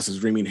his boss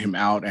is reaming him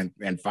out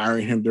and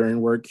firing him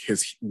during work,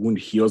 his wound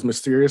heals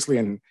mysteriously,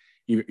 and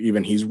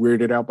even he's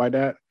weirded out by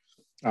that.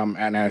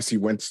 And as he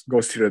goes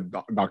to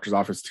the doctor's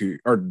office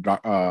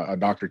a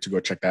doctor to go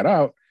check that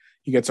out,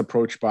 he gets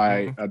approached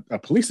by a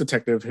police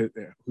detective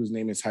whose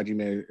name is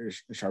Hajime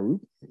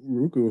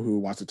Sharuku, who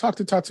wants to talk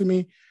to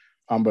Tatsumi.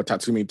 But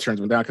Tatsumi turns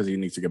him down because he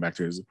needs to get back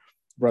to his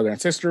brother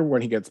and sister.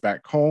 When he gets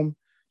back home,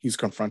 he's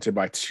confronted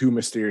by 2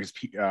 mysterious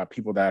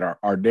people that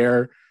are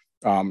there,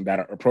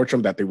 that approach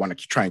him, that they want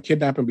to try and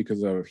kidnap him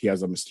because he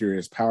has a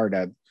mysterious power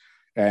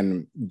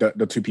and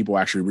the 2 people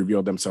actually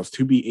revealed themselves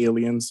to be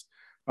aliens.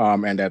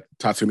 And that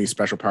Tatsumi's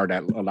special power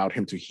that allowed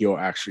him to heal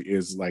actually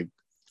is like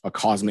a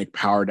cosmic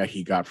power that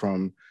he got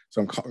from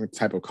some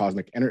type of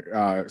cosmic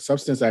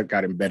substance that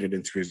got embedded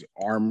into his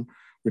arm.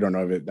 We don't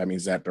know if that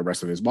means that the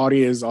rest of his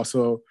body is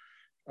also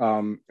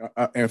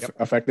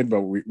affected,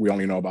 but we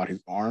only know about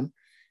his arm.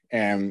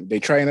 And they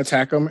try and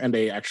attack him, and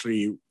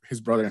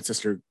his brother and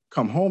sister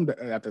come home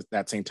at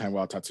that same time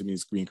while Tatsumi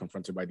is being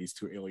confronted by these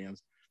 2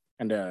 aliens.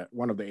 And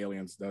one of the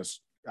aliens does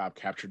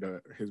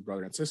capture his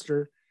brother and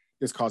sister.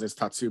 This causes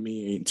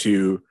Tatsumi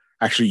to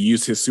actually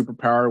use his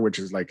superpower, which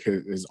is like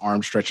his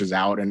arm stretches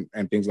out and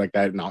things like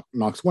that.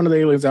 Knocks one of the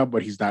aliens out,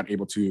 but he's not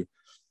able to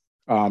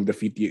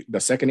defeat the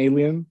second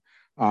alien.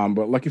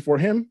 But lucky for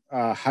him,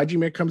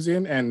 Hajime comes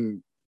in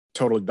and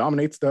totally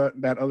dominates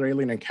that other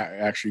alien and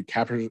actually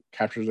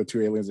captures the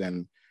 2 aliens.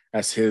 And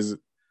as his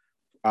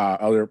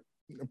other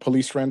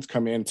police friends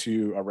come in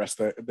to arrest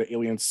the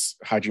aliens,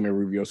 Hajime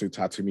reveals to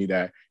Tatsumi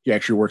that he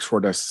actually works for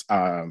this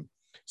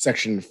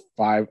Section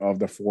 5 of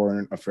the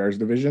Foreign Affairs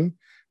Division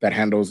that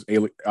handles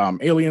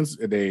aliens.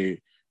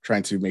 They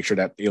trying to make sure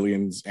that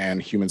aliens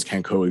and humans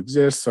can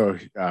coexist. So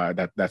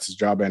that's his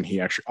job, and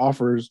he actually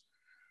offers.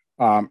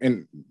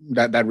 And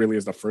that really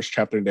is the first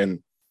chapter. And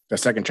then the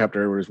second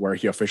chapter is where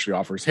he officially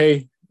offers,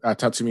 "Hey,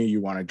 Tatsumi, you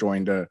want to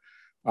join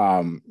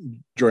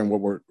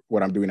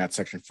what I'm doing at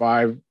Section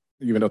 5?"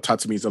 Even though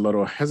Tatsumi is a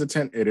little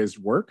hesitant, it is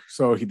work,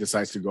 so he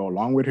decides to go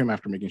along with him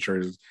after making sure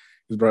his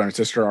brother and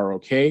sister are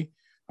okay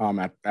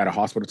at a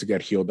hospital to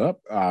get healed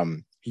up.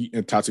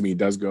 Tatsumi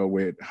does go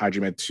with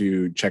Hajime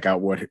to check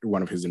out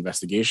one of his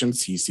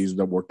investigations. He sees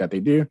the work that they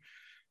do,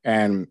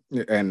 and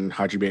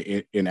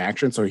Hajime in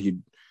action. So he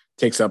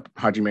takes up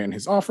Hajime and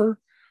his offer.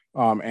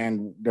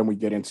 And then we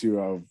get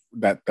into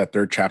that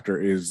third chapter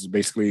is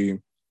basically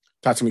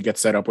Tatsumi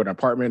gets set up with an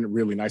apartment,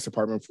 really nice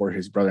apartment for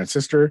his brother and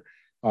sister.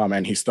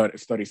 And he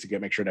studies to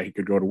make sure that he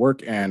could go to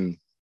work. And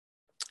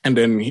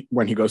then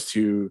when he goes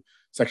to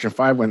Section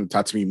 5, when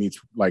Tatsumi meets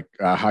like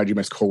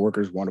Hajime's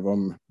co-workers, one of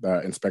them,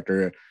 the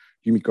inspector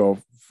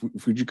Yumiko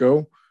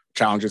Fujiko,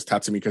 challenges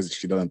Tatsumi because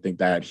she doesn't think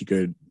that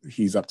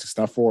he's up to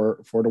stuff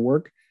for the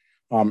work.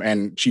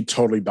 And she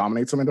totally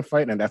dominates him in the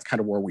fight. And that's kind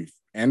of where we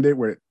ended,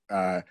 where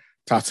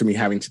Tatsumi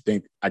having to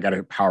think, I got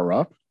to power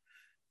up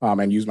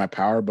and use my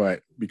power,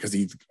 but because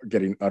he's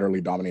getting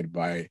utterly dominated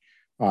by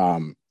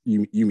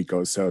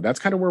Yumiko. So that's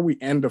kind of where we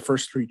end the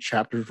first 3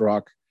 chapters,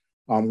 Rock.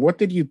 What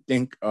did you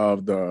think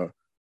of the,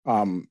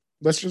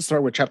 let's just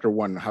start with chapter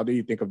 1. How do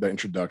you think of the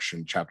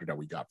introduction chapter that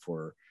we got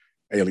for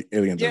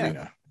Aliens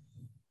Arena?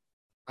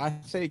 I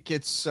think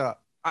it's,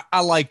 I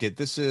liked it.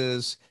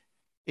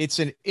 It's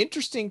an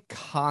interesting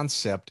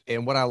concept.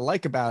 And what I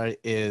like about it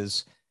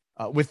is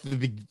with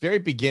the very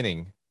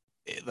beginning,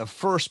 the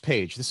first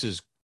page, this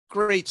is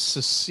great,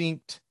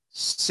 succinct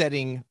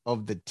setting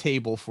of the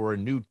table for a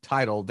new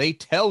title. They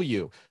tell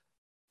you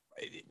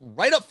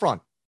right up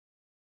front,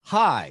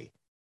 hi,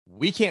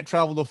 we can't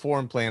travel to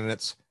foreign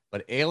planets,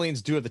 but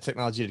aliens do have the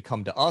technology to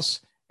come to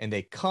us, and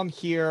they come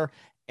here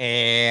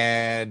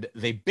and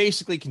they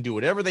basically can do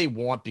whatever they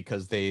want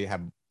because they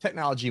have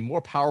technology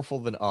more powerful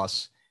than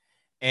us.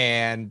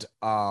 And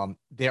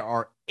there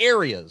are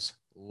areas,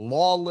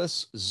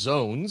 lawless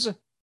zones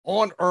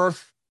on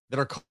Earth that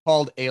are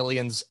called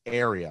Aliens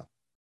Area.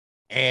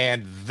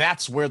 And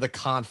that's where the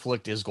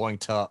conflict is going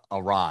to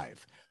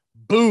arrive.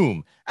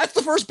 Boom. That's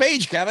the first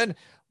page, Kevin.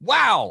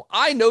 Wow.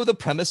 I know the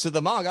premise of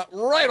the manga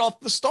right off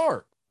the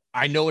start.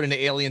 I know what an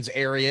Aliens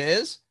Area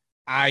is.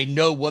 I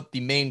know what the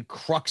main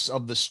crux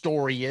of the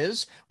story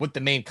is, what the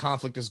main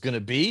conflict is going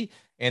to be,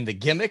 and the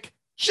gimmick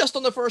just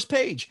on the first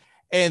page.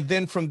 And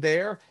then from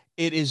there,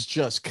 it is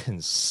just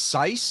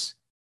concise,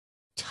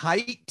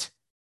 tight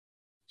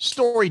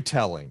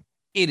storytelling.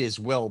 It is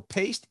well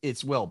paced.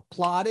 It's well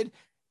plotted.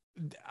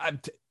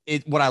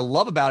 What I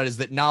love about it is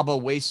that Naba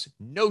wastes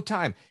no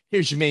time.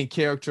 Here's your main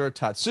character,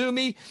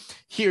 Tatsumi.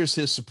 Here's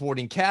his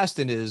supporting cast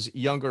and his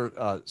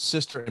younger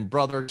sister and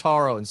brother,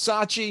 Taro and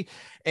Sachi.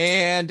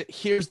 And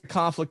here's the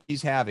conflict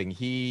he's having.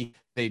 He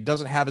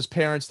doesn't have his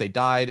parents. They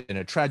died in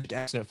a tragic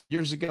accident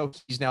years ago.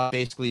 He's now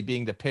basically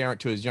being the parent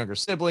to his younger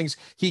siblings.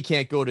 He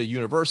can't go to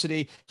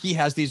university. He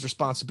has these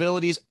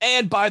responsibilities.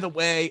 And by the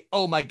way,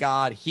 oh my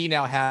God, he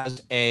now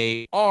has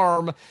a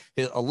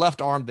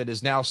left arm that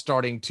is now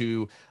starting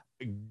to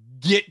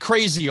get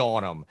crazy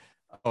on him.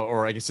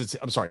 Or I guess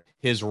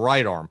his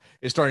right arm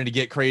is starting to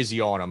get crazy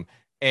on him.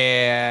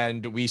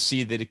 And we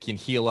see that it can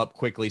heal up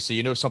quickly. So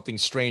you know something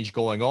strange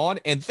going on.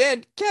 And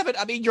then, Kevin,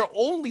 I mean, you're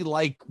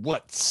only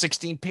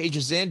 16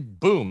 pages in.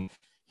 Boom.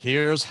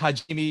 Here's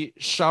Hajime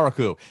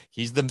Sharaku.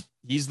 He's the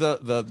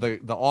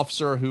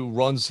officer who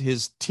runs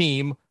his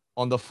team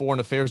on the Foreign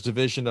Affairs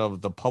Division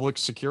of the Public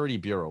Security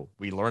Bureau.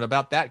 We learn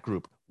about that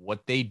group,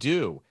 what they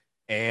do.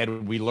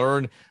 And we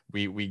learn,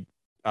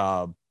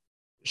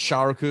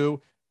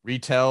 Sharaku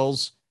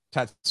retells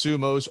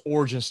Tatsumo's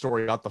origin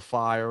story about the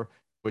fire,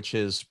 which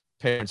his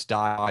parents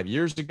died 5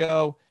 years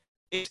ago.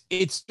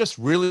 It's just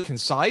really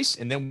concise,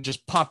 and then we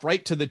just pop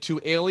right to the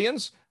 2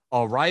 aliens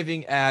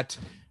arriving at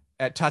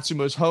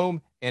Tatsumo's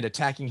home and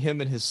attacking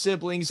him and his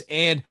siblings,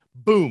 and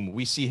boom,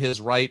 we see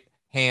his right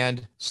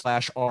hand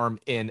 / arm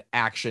in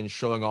action,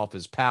 showing off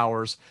his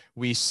powers.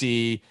 We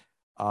see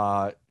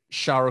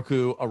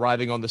Sharaku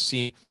arriving on the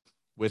scene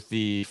with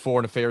the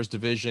Foreign Affairs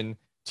Division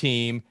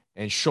team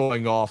and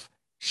showing off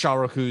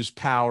Sharaku's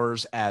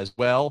powers as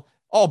well,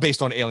 all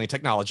based on alien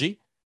technology.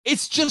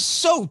 It's just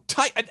so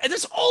tight. And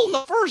it's all in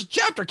the first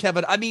chapter,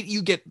 Kevin. I mean,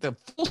 you get the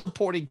full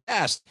supporting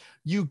cast.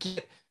 You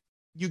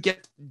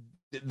get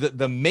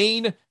the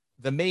main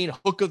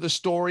hook of the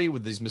story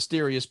with these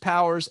mysterious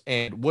powers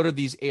and what are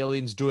these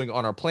aliens doing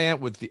on our planet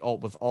with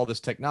all this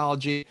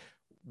technology,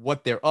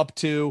 what they're up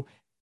to.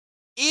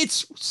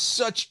 It's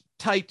such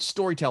tight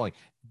storytelling.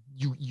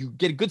 You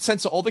get a good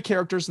sense of all the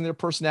characters and their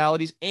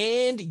personalities,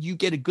 and you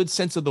get a good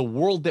sense of the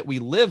world that we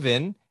live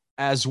in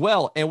as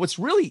well. And what's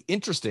really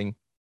interesting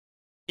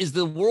is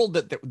the world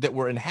that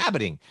we're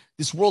inhabiting.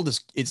 This world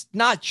it's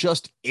not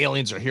just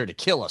aliens are here to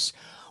kill us.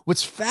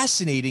 What's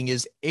fascinating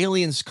is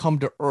aliens come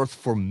to Earth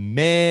for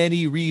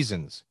many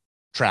reasons.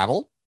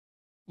 Travel,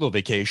 a little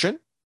vacation,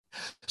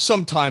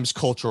 sometimes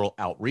cultural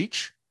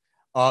outreach,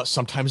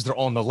 sometimes they're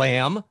on the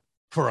lam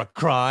for a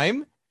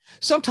crime,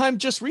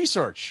 sometimes just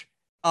research,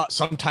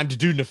 sometimes to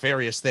do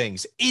nefarious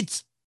things.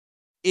 It's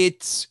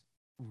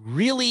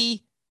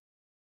really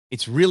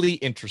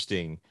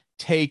interesting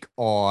take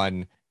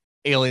on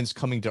aliens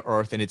coming to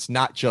Earth, and it's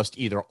not just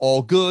either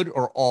all good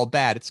or all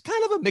bad. It's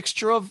kind of a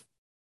mixture of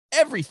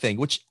everything,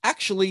 which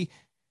actually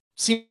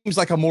seems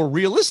like a more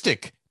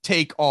realistic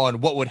take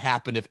on what would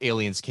happen if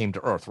aliens came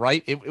to Earth,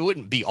 right? It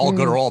wouldn't be all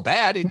good or all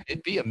bad.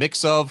 It'd be a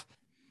mix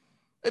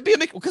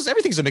because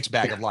everything's a mixed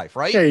bag of life,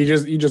 right? Yeah,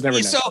 you just never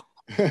know. So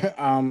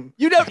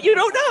you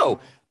don't know.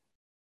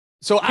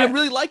 So yeah. I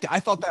really liked it. I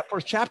thought that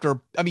first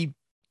chapter, I mean,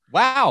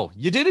 wow,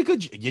 you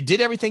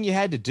did everything you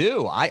had to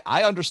do.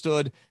 I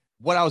understood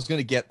what I was going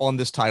to get on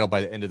this title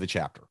by the end of the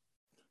chapter.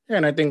 Yeah,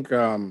 and I think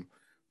the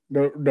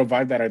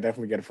vibe that I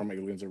definitely get from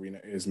Aliens Arena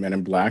is Men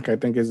in Black. I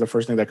think is the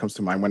first thing that comes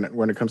to mind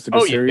when it comes to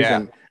the series,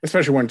 and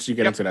especially once you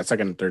get into that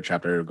second and third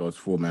chapter, it goes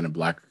full Men in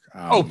Black.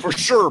 For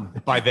sure.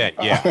 By then,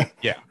 yeah.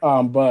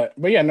 But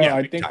yeah, no,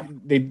 I think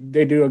they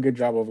do a good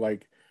job of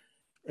like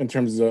in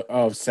terms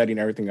of setting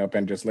everything up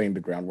and just laying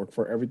the groundwork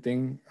for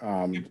everything.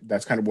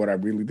 That's kind of what I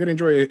really did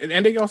enjoy,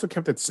 and they also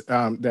kept it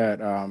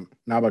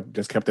Naba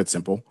just kept it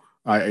simple.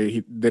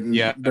 He didn't.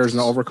 Yeah, there's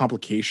no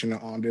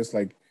overcomplication on this.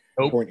 Like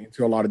going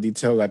into a lot of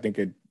details. I think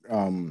it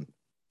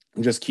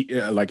just keep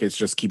it's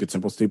just keep it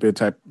simple, stupid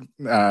type.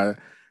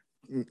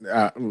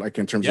 Like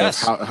in terms of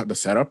how the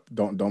setup,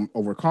 don't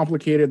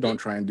overcomplicate it. Don't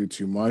try and do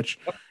too much.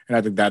 And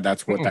I think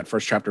that's what that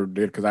first chapter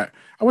did, because I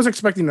was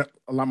expecting a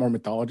lot more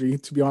mythology,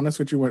 to be honest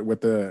with you,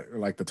 with the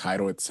the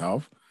title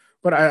itself.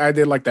 But I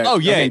did like that.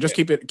 Just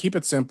keep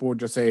it simple.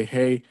 Just say,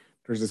 hey,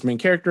 there's this main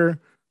character.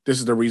 This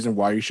is the reason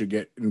why you should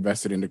get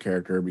invested in the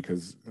character,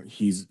 because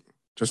he's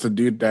just a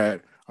dude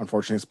that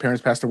unfortunately his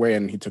parents passed away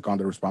and he took on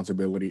the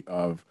responsibility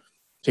of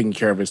taking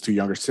care of his two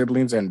younger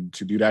siblings. And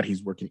to do that,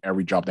 he's working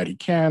every job that he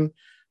can.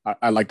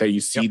 I like that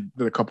you see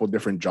the couple of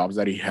different jobs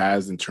that he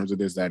has in terms of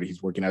this, that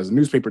he's working as a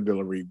newspaper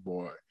delivery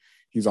boy.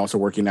 He's also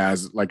working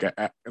as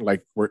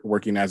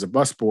working as a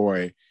bus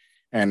boy.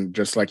 And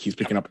just like he's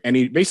picking up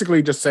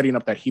basically just setting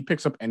up that he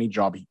picks up any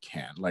job he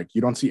can. Like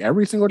you don't see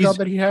every single job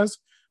that he has,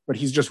 but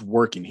he's just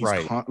working. He's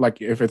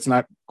like, if it's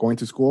not going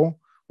to school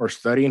or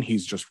studying,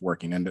 he's just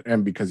working.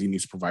 And because he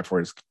needs to provide for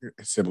his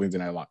siblings.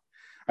 And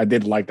I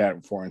did like that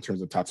in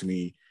terms of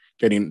Tatsumi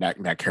getting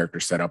that character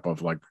set up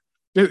of like,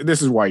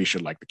 this is why you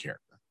should like the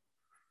character.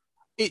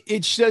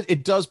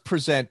 It does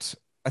present,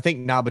 I think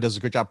Naba does a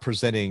good job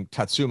presenting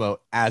Tatsumo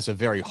as a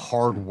very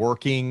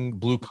hardworking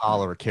blue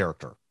collar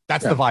character.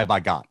 That's the vibe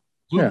I got.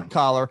 Blue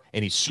collar,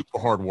 and he's super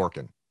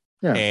hardworking.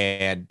 Yeah.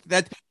 And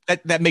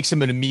that makes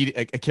him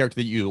a character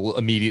that you will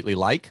immediately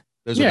like.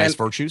 Those are nice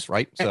virtues,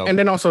 right? So and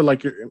then also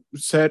like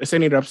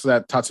setting it up so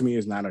that Tatsumi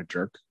is not a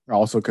jerk.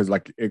 Also, because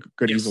like it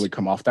could easily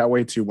come off that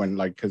way too, when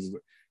like because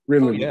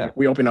really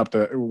we open up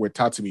with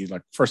Tatsumi,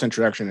 like first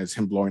introduction is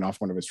him blowing off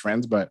one of his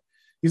friends, but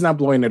he's not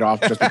blowing it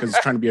off just because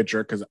he's trying to be a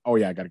jerk because,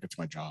 I got to get to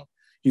my job.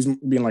 He's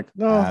being like,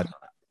 no,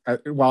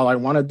 while I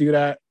want to do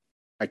that,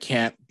 I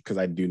can't because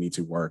I do need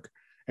to work.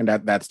 And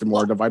that's the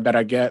vibe that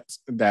I get,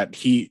 that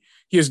he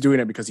is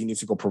doing it because he needs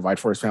to go provide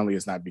for his family.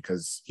 It's not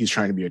because he's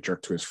trying to be a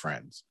jerk to his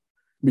friends.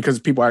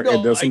 Because it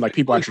does seem like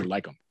people actually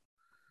like him.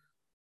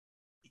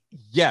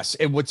 Yes.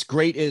 And what's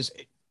great is,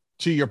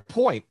 to your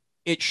point,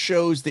 it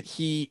shows that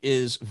he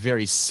is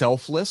very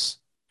selfless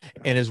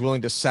and is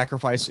willing to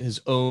sacrifice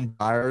his own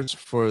desires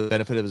for the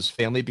benefit of his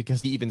family,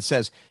 because he even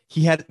says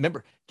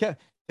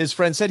his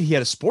friend said he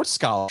had a sports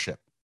scholarship.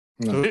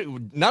 No. So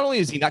not only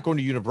is he not going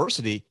to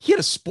university, he had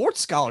a sports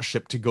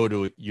scholarship to go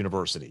to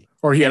university.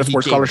 Or he had a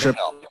sports scholarship.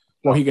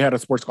 Well, he had a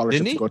sports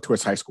scholarship to go to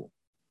his high school.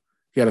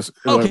 He had he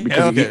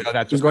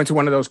was going to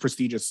one of those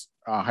prestigious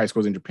high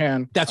schools in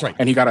Japan. That's right.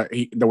 And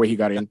the way he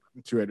got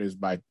into it is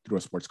through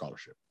a sports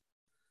scholarship.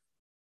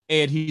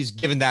 And he's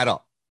given that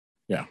up.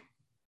 Yeah.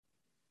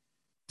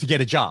 To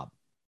get a job,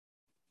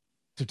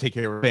 to take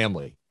care of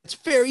family. It's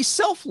very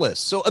selfless.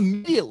 So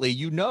immediately,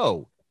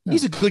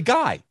 he's a good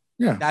guy.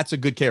 Yeah. That's a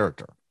good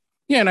character.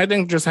 Yeah. And I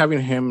think just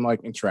having him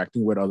like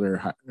interacting with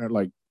other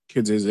like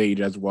kids his age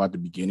as well at the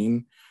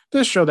beginning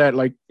does show that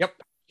like,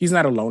 he's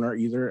not a loner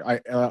either.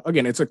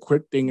 Again, it's a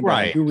quick thing that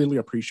I do really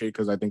appreciate,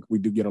 because I think we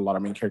do get a lot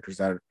of main characters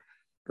that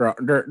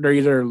they're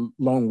either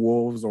lone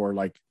wolves or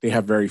like they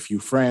have very few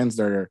friends.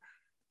 They're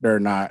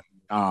not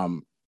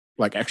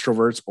like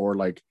extroverts or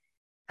like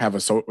have a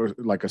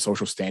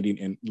social standing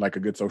in like a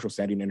good social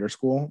standing in their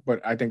school. But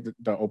I think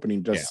the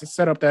opening just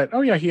set up that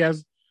he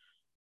has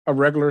a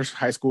regular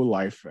high school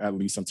life, at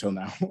least until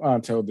now,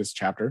 until this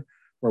chapter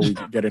where we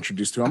get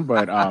introduced to him.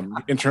 But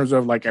in terms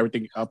of like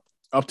everything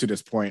up to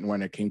this point,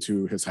 when it came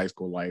to his high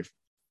school life,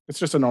 it's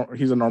just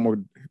he's a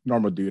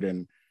normal dude,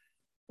 and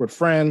with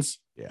friends,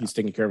 he's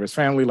taking care of his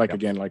family. Like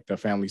again, like the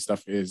family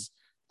stuff is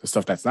the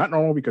stuff that's not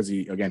normal, because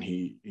he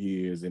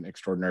is in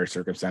extraordinary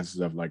circumstances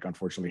of like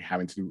unfortunately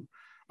having to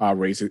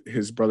raise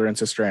his brother and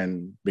sister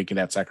and making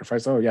that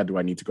sacrifice. Do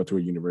I need to go to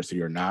a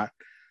university or not?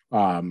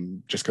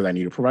 Just because I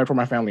need to provide for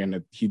my family,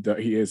 and he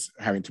is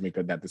having to make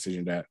that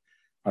decision that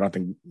I don't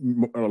think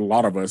a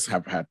lot of us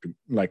have had to,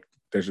 like,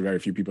 there's very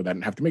few people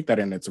that have to make that,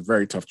 and it's a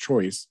very tough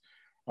choice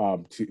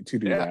to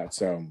do that.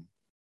 So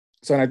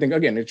and I think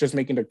again, it's just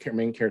making the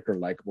main character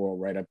likable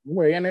right up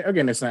away. And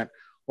again, it's not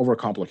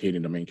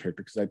overcomplicating the main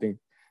character, because I think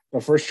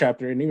the first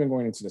chapter and even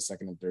going into the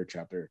second and third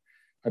chapter,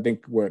 I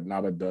think what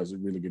Naba does a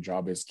really good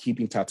job is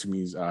keeping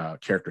Tatsumi's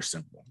character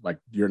simple. Like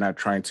you're not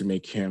trying to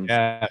make him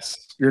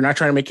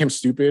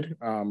stupid,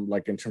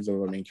 like in terms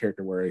of a main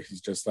character where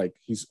he's just like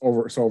he's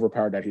so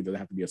overpowered that he doesn't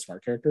have to be a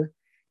smart character.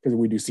 Because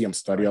we do see him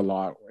study a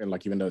lot, and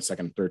like even the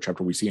second and third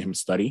chapter, we see him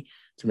study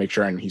to make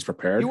sure and he's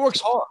prepared. He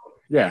works hard.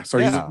 Yeah, so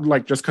he's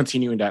like just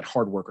continuing that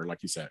hard worker,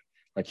 like you said.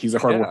 Like he's a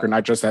hard worker,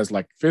 not just as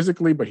like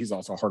physically, but he's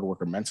also a hard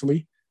worker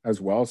mentally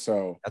as well.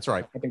 So that's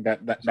right. I think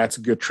that's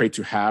a good trait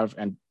to have.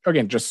 And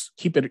again, just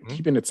keeping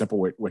it simple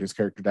with his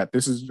character, that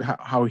this is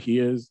how he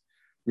is.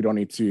 We don't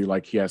need to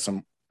like, he has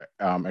some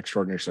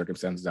extraordinary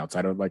circumstances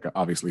outside of like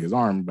obviously his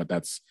arm, but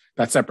that's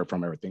separate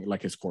from everything,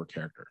 like his core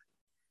character.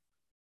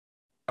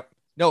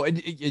 No,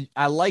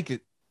 I like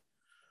it.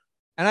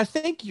 And I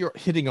think you're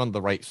hitting on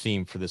the right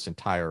theme for this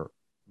entire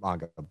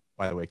manga,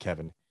 by the way,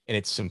 Kevin, and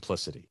it's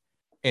simplicity.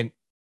 And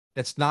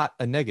that's not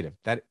a negative.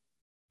 That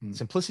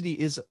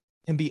simplicity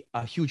can be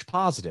a huge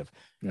positive.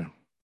 Yeah.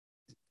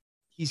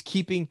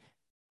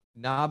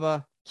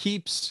 Naba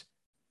keeps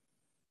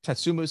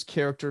Tatsumo's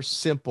character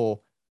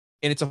simple,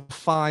 and it's a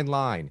fine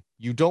line.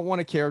 You don't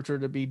want a character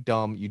to be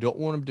dumb. You don't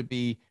want him to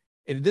be,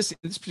 in this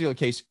particular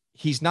case,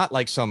 he's not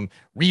like some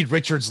Reed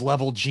Richards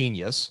level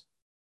genius,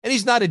 and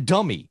he's not a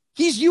dummy.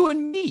 He's you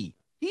and me.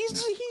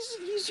 He's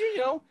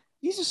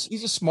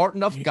a smart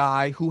enough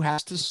guy who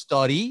has to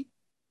study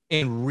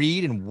and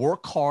read and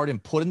work hard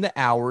and put in the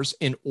hours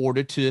in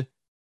order to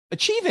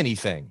achieve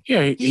anything.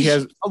 Yeah, he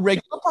has a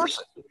regular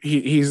person.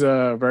 He's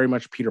very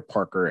much Peter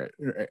Parker,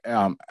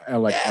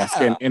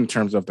 in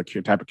terms of the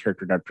type of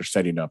character that they're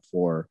setting up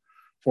for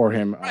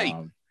him. Right.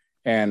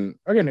 And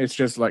again, it's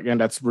just like, and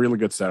that's really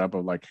good setup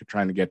of like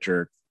trying to get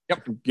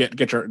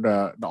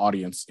the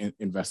audience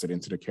invested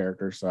into the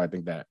character. So I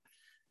think that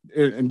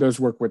it does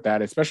work with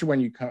that, especially when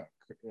you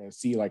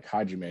see like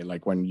Hajime,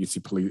 like when you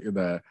see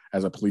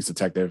as a police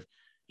detective,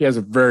 he has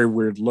a very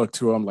weird look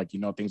to him. Like,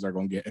 things are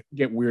going to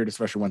get weird,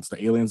 especially once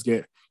the aliens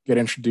get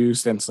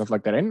introduced and stuff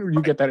like that. And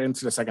you get that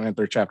into the second and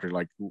third chapter.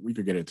 Like we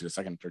could get into the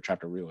second and third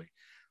chapter really,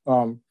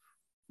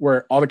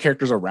 where all the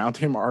characters around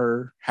him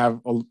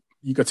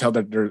you could tell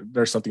that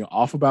there's something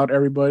off about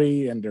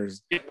everybody. And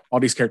there's all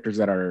these characters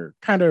that are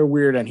kind of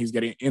weird, and he's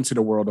getting into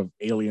the world of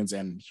aliens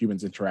and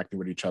humans interacting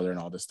with each other and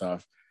all this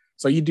stuff.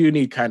 So you do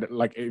need kind of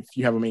like, if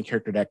you have a main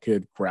character that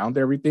could ground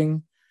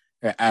everything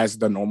as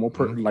the normal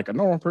like a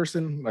normal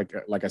person,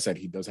 like I said,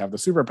 he does have the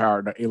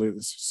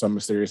superpower, some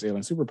mysterious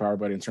alien superpower,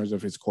 but in terms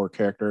of his core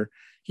character,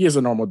 he is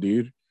a normal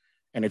dude.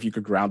 And if you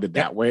could ground it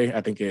that way, I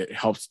think it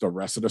helps the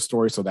rest of the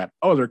story, so that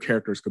other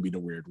characters could be the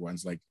weird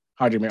ones. Like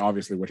Hajime,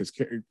 obviously, with his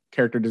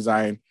character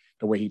design,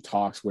 the way he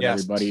talks with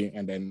everybody,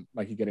 and then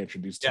like you get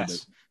introduced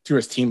to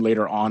his team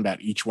later on,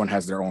 that each one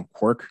has their own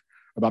quirk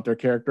about their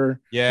character.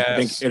 I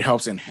think it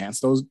helps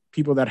enhance those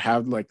people that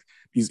have like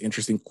these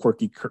interesting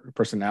quirky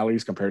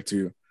personalities compared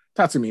to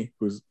Tatsumi,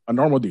 who's a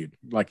normal dude.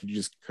 Like you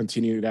just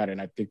continue that,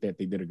 and I think that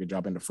they did a good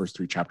job in the first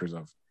 3 chapters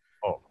of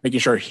making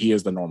sure he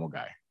is the normal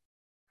guy.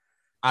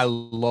 I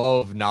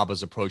love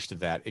Naba's approach to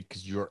that,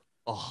 because you're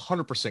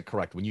 100%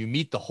 correct. When you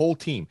meet the whole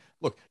team,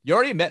 look, you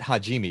already met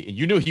Hajime, and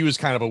you knew he was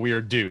kind of a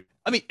weird dude.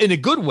 I mean, in a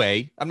good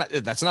way.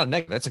 That's not a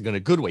negative. That's in a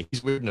good way.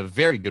 He's weird in a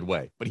very good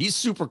way, but he's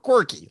super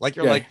quirky. Like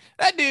you're like,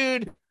 that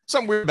dude,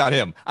 something weird about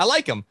him. I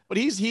like him, but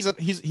he's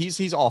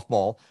off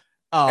ball.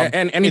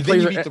 And he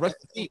plays the rest of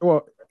the team.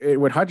 Well,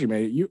 with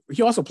Hajime,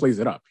 he also plays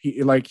it up. He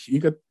does.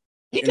 He's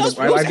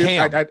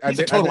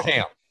a total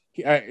ham.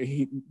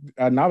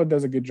 Naba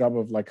does a good job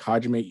of like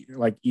Hajime,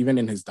 like even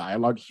in his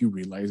dialogue, he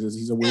realizes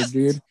he's a weird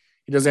dude.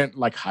 He doesn't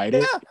like hide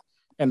it,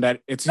 and that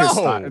it's his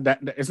style. That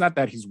it's not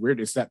that he's weird;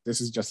 it's that this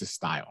is just his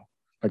style.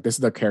 Like this is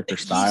the character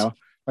style.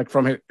 Like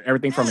from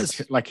everything from his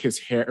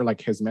hair,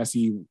 like his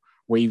messy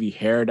wavy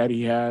hair that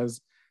he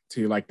has,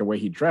 to like the way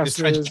he dresses,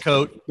 his trench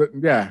coat.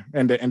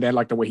 And then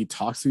like the way he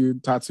talks to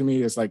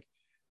Tatsumi is like,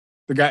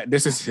 the guy,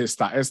 this is his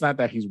style. It's not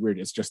that he's weird.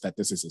 It's just that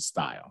this is his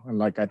style. And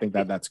like, I think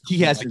that's he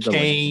has a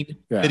cane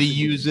that he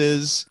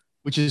uses,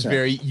 which is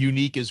very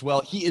unique as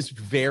well. He is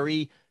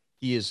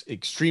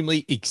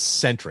extremely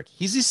eccentric.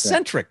 He's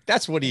eccentric.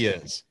 That's what he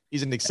is.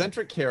 He's an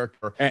eccentric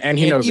character. And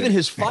he knows even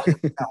his fighting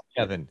style,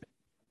 Kevin.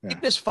 Even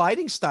his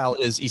fighting style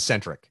is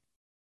eccentric.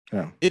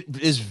 Yeah. It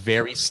is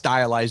very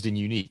stylized and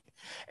unique.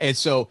 And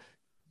so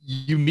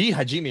you meet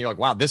Hajime, you're like,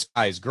 wow, this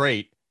guy is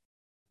great.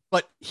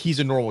 But he's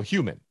a normal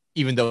human,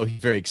 even though he's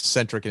very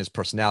eccentric in his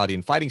personality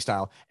and fighting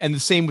style. And the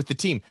same with the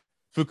team.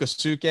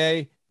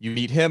 Fukosuke, you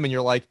meet him and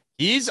you're like,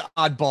 he's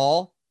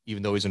oddball,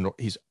 even though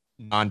he's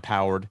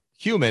non-powered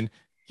human,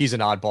 he's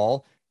an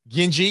oddball.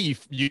 Genji,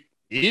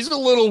 he's a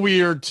little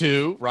weird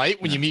too, right?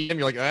 When you meet him,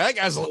 you're like, that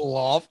guy's a little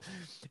off.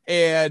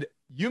 And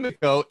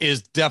Yumiko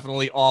is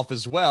definitely off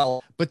as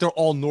well, but they're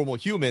all normal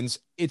humans.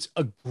 I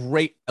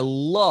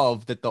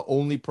love that the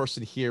only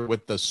person here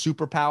with the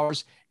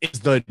superpowers is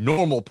the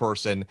normal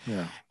person.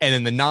 Yeah. And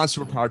then the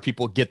non-superpowered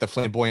people get the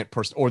flamboyant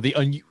person or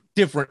the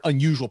different,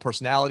 unusual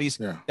personalities.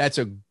 Yeah. That's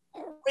a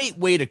great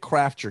way to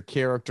craft your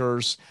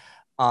characters.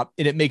 And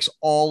it makes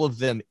all of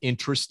them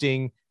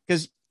interesting,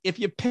 because if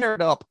you pair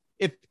it up,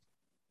 if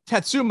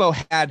Tatsumo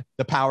had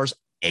the powers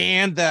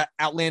and the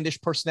outlandish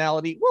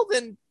personality, well,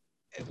 then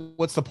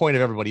what's the point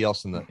of everybody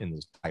else in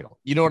this title?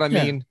 You know what I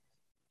mean?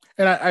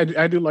 And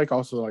I do like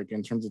also, like,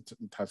 in terms of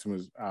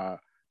Tatsumi's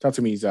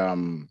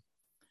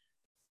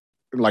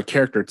like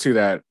character too,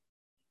 that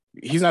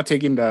he's not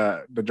taking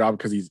the job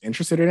because he's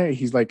interested in it.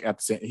 He's like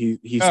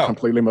he's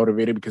completely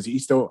motivated because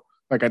he's still,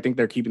 like, I think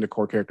they're keeping the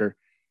core character.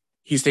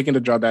 he's taking the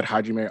job that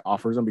Hajime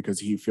offers him because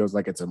he feels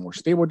like it's a more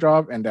stable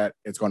job and that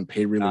it's going to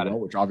pay really well,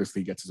 which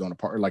obviously gets his own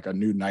apartment, like a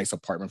new nice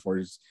apartment for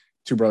his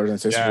two brothers and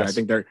sisters. Yes. I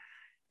think they're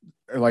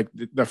like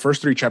the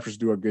first 3 chapters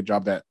do a good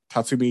job that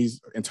Tatsumi's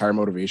entire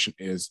motivation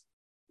is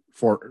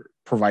for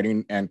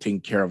providing and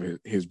taking care of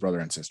his brother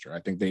and sister. I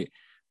think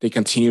they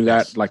continue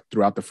that like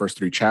throughout the first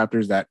 3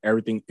 chapters, that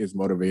everything is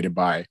motivated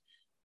by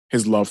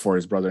his love for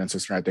his brother and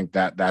sister. I think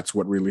that's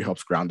what really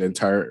helps ground the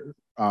entire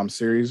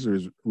series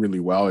is really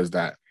well, is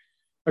that,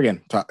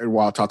 again,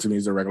 while Tatsumi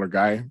is a regular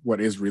guy,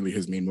 what is really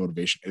his main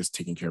motivation is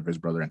taking care of his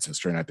brother and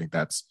sister. And I think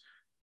that's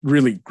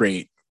really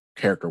great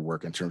character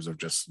work in terms of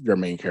just your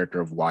main character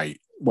of why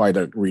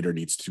the reader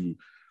needs to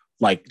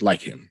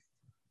like him.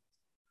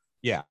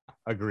 Yeah,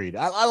 agreed.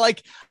 I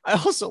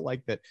also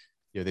like that,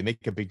 they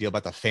make a big deal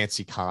about the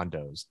fancy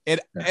condos.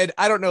 And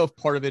I don't know if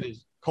part of it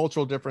is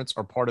cultural difference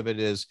or part of it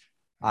is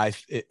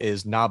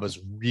Naba's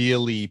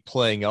really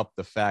playing up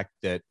the fact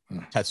that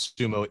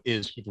Tatsumo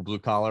is super blue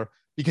collar,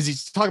 because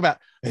he's talking about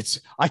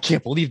I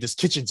can't believe this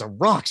kitchen's a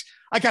rocks.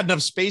 I got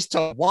enough space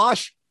to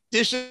wash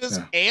dishes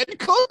and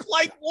cook.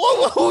 Like,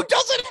 who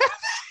doesn't have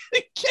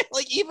that?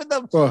 Like, even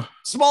the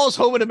smallest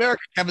home in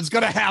America, Kevin's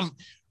gonna have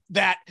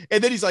that.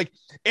 And then he's like,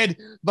 and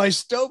my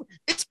stove,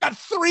 it's got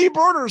 3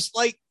 burners.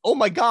 Like, oh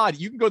my God,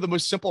 you can go to the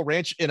most simple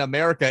ranch in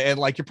America and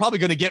like you're probably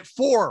gonna get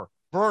 4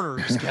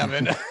 burners,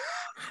 Kevin.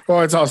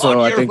 Well, it's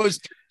also, I think,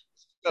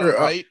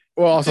 right?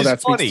 Well, also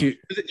that's funny.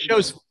 It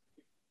shows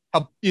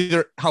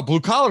either how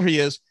blue collar he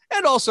is,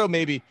 and also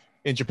maybe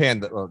in Japan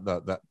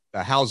the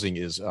housing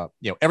is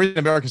everything in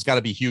America's got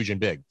to be huge and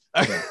big.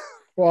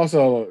 Well,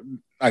 also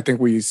I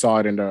think we saw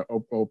it in the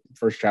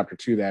first chapter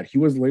too, that he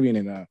was living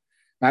in a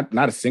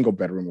not a single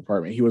bedroom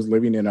apartment. He was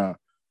living in a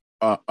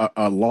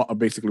loft,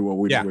 basically what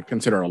we would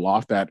consider a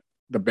loft. That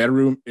the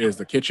bedroom is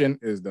the kitchen,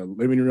 is the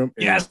living room,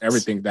 is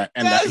everything that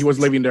he was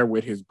living there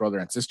with his brother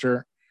and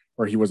sister,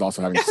 where he was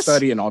also having to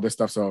study and all this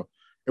stuff. So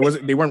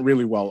they weren't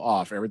really well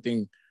off.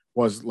 Everything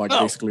was like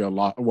basically a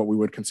lot of what we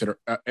would consider,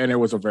 and it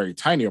was a very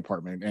tiny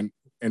apartment and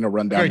in a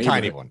rundown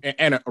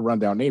and a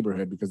rundown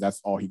neighborhood, because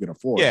that's all he could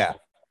afford. Yeah,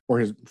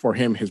 for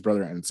him, his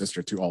brother and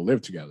sister to all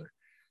live together.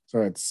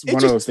 So it's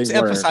one of those things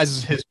where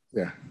emphasizes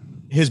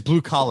his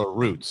blue collar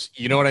roots.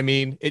 You know what I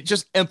mean? It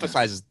just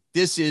emphasizes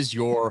this is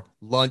your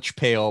lunch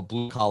pail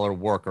blue collar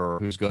worker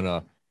who's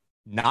gonna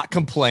not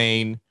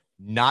complain,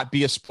 not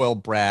be a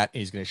spoiled brat. And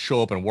he's gonna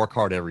show up and work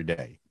hard every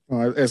day.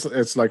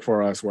 It's like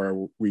for us where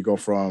we go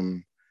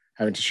from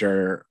having to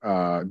share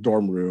a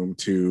dorm room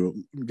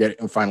to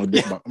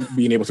finally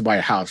being able to buy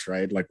a house,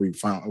 right? Like we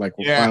found,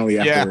 finally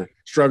after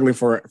struggling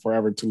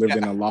forever to live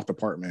in a loft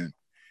apartment,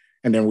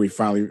 and then we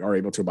finally are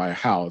able to buy a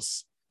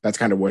house. That's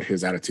kind of what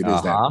his attitude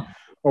is. That,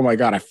 oh my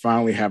God, I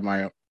finally have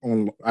my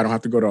own. I don't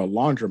have to go to a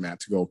laundromat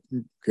to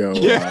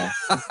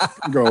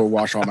go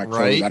wash all my clothes.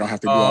 Right? I don't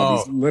have to do all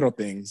these little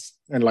things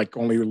and like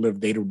only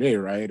live day to day.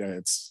 Right?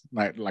 It's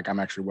not like I'm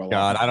actually well.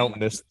 God, I don't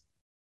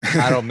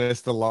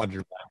miss the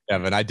laundromat,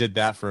 Kevin. I did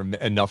that for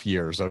enough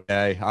years.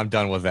 Okay, I'm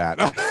done with that.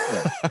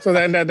 So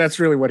that's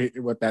really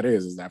what that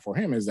is that for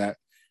him is that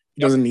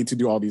he doesn't need to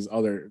do all these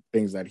other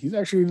things, that he's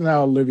actually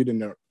now living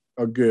in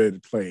a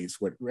good place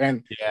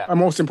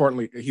most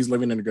importantly, he's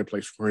living in a good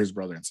place for his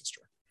brother and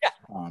sister.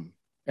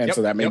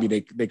 So that maybe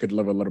they could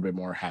live a little bit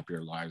more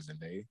happier lives than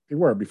they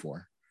were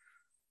before.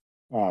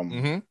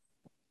 And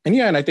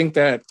I think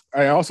that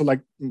I also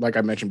like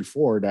I mentioned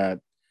before, that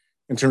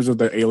in terms of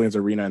the aliens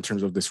arena, in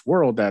terms of this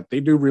world, that they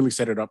do really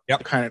set it up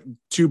kind of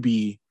to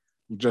be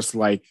just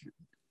like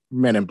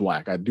Men in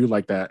Black. I do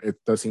like that. It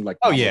does seem like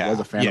I was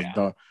a fan of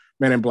the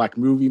Men in Black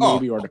movie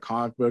maybe or the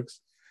comic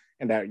books,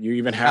 and that you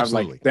even have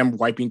like them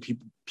wiping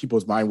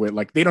people's mind with,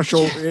 like, they don't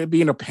show it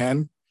being a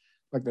pen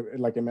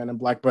like a Men in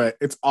Black, but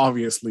it's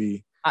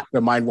obviously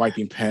the mind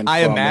wiping pen. I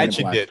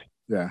imagined it.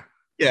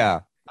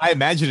 Yeah. I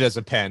imagined it as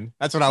a pen.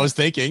 That's what I was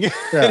thinking. It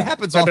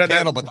happens off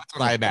panel, but that's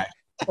what I imagined.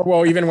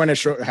 Well, even when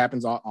it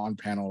happens on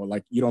panel,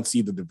 like you don't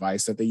see the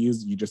device that they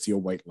use; you just see a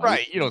white light.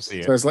 Right, you don't see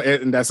it. So it's like,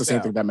 and that's the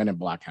same thing that Men in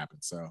Black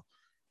happens. So,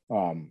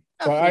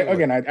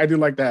 I do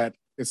like that.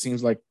 It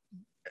seems like,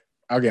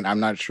 again,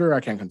 I'm not sure, I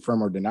can't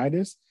confirm or deny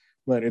this,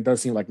 but it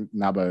does seem like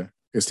Naba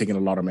is taking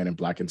a lot of Men in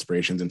Black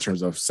inspirations in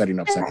terms of setting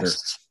up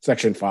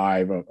Section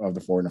 5 of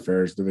the Foreign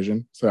Affairs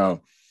Division.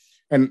 So,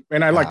 and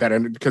I like that,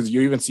 and because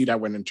you even see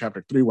that when in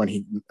Chapter 3,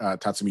 when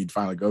Tatsumi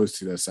finally goes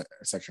to the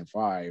Section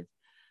 5,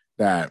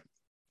 that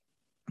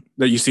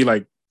you see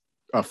like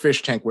a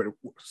fish tank with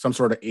some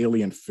sort of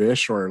alien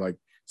fish or like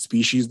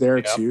species there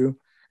too,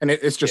 and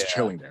it's just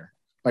chilling there.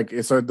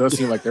 Like so, it does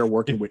seem like they're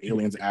working with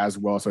aliens as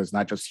well. So it's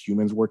not just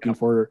humans working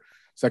for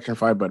Section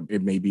 5, but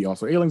it may be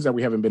also aliens that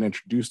we haven't been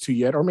introduced to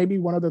yet, or maybe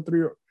one of the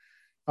 3.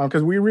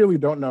 Because we really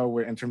don't know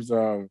in terms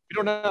of we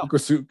don't know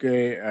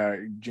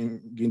Ikusuke,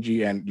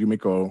 Ginji, and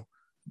Yumiko.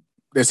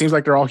 It seems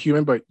like they're all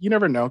human, but you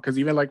never know. Because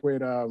even like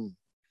with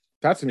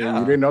Tatsumi,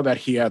 we didn't know that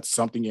he had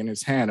something in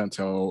his hand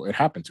until it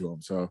happened to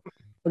him. So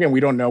again, we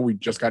don't know. We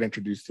just got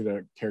introduced to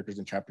the characters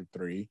in Chapter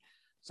 3,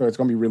 so it's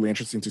going to be really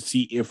interesting to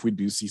see if we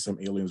do see some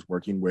aliens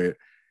working with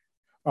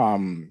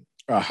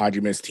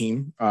Hajime's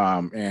team,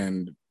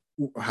 and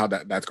how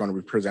that's going to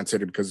be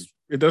presented, because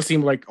it does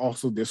seem like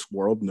also this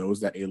world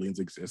knows that aliens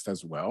exist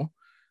as well.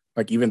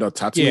 Like even though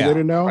Tatsumi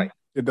didn't know, right.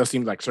 It does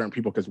seem like certain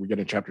people, because we get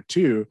in chapter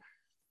 2,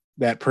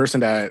 that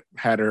person that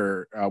had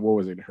her what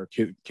was it, her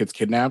kids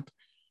kidnapped,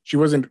 she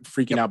wasn't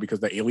freaking out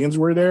because the aliens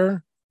were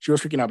there. She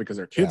was freaking out because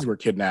their kids were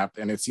kidnapped.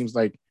 And it seems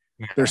like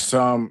there's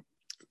some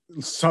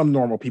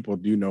normal people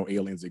do know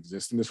aliens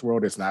exist in this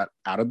world. It's not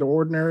out of the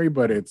ordinary,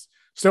 but it's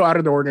still out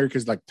of the ordinary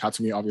because like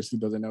Tatsumi obviously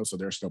doesn't know, so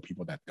there's still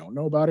people that don't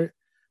know about it.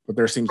 But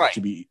there seems to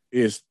be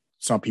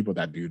some people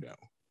that do know.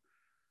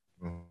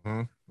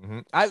 Mm-hmm. Mm-hmm.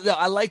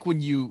 I like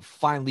when you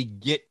finally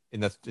get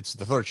it's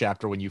the 3rd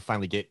chapter, when you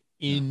finally get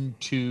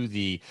into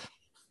the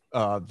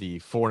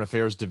Foreign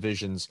Affairs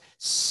Division's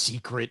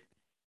secret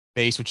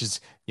base, which is,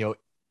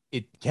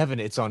 Kevin,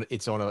 it's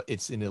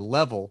in a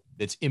level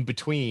that's in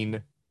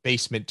between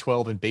basement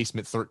 12 and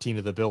basement 13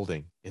 of the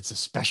building. It's a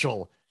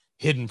special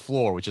hidden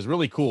floor, which is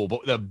really cool.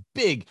 But the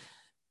big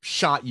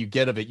shot you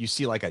get of it, you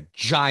see like a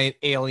giant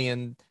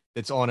alien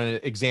that's on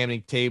an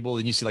examining table,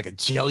 and you see like a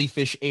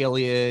jellyfish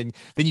alien.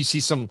 Then you see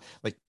some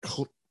like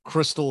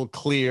crystal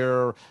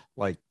clear,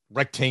 like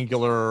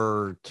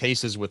rectangular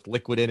cases with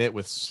liquid in it,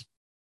 with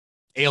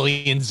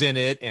aliens in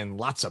it, and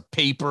lots of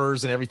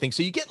papers and everything.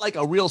 So you get like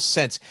a real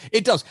sense.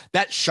 It does,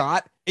 that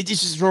shot, it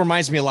just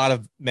reminds me a lot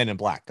of Men in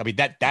Black. I mean,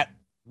 that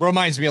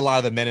reminds me a lot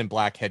of the Men in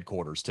Black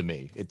headquarters to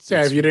me. It's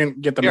if you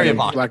didn't get the Men in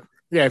Black.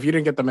 Yeah, if you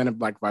didn't get the Men in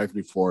Black vibes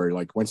before,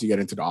 like once you get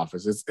into the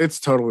office, it's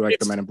totally like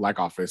the Men in Black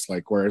office,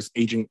 like whereas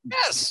Agent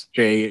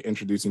J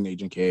introducing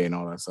Agent K and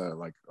all that stuff,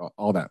 like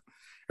all that.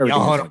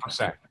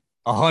 100%.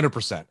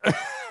 100%.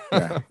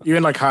 Yeah,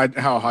 even like how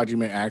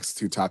Hajime acts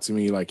to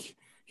Tatsumi, like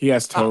he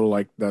has total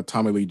like the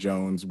Tommy Lee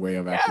Jones way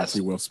of acting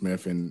to Will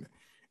Smith and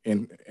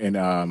Men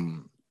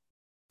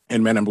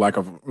in Black,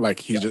 of like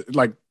he's just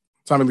like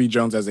Tommy Lee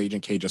Jones as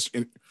Agent K just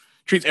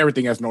treats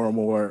everything as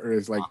normal, or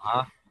is like.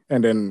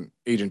 And then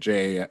Agent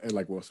J,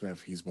 like Will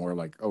Smith, he's more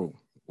like, oh,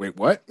 wait,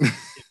 what?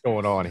 What's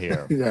going on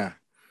here? Yeah.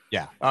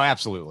 Yeah. Oh,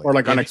 absolutely. Or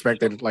like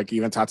unexpected, like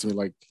even Tatsumi,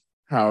 like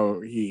how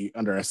he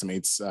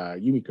underestimates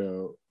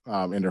Yumiko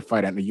in their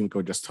fight, and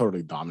Yumiko just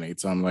totally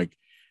dominates them. Like,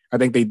 I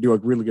think they do a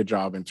really good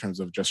job in terms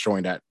of just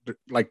showing that,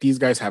 like, these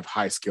guys have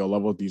high skill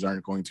level. These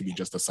aren't going to be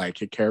just the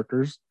sidekick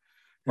characters.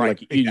 Right.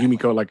 Like exactly.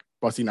 Yumiko, like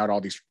busting out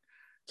all these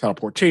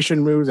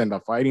teleportation moves and the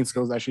fighting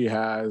skills that she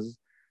has.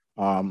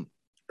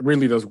 It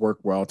really does work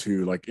well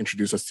to like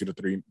introduce us to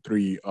the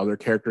three other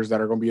characters that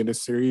are going to be in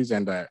this series,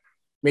 and that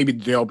maybe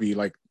they'll be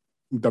like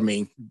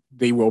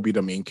they will be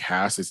the main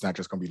cast. It's not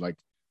just going to be like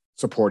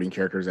supporting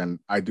characters. And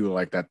I do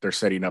like that they're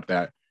setting up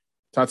that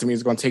Tatsumi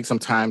is going to take some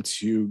time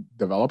to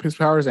develop his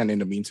powers, and in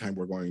the meantime,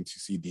 we're going to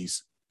see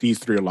these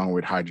three along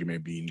with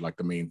Hajime being like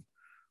the main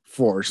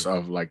force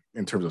of like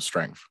in terms of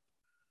strength.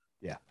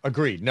 Yeah,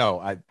 agreed. No,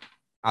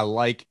 I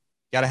like.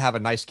 Got to have a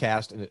nice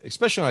cast, and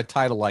especially on a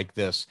title like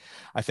this,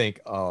 I think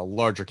a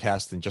larger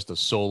cast than just a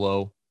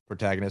solo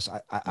protagonist.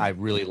 I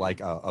really like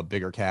a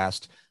bigger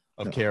cast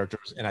of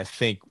characters, and I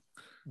think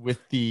with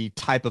the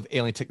type of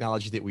alien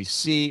technology that we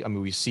see, I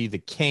mean, we see the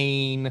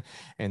cane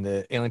and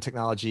the alien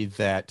technology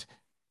that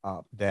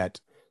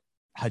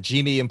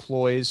Hajime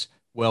employs.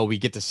 Well, we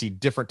get to see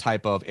different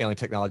type of alien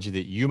technology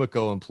that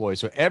Yumiko employs.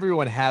 So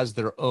everyone has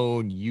their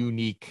own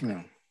unique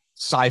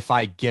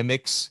sci-fi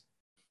gimmicks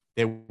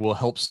that will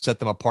help set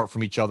them apart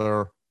from each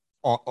other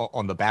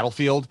on the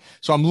battlefield.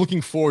 So I'm looking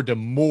forward to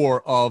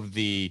more of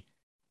the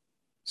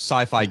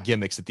sci-fi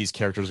gimmicks that these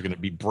characters are going to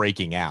be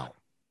breaking out.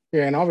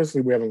 Yeah, and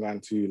obviously we haven't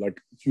gotten to like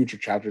future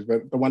chapters,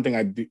 but the one thing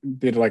I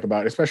did like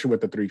about, especially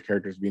with the 3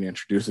 characters being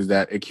introduced, is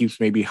that it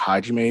keeps maybe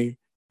Hajime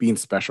being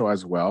special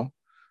as well.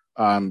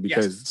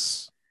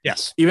 Because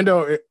even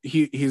though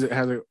he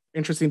has an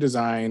interesting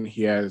design,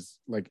 he has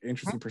like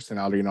interesting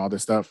personality and all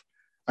this stuff,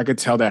 I could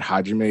tell that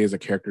Hajime is a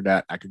character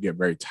that I could get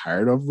very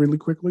tired of really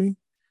quickly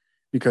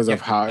because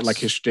of how like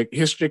his shtick,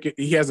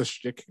 he has a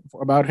shtick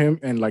about him,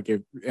 and like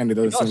it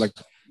doesn't seem like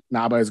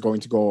Naba is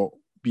going to go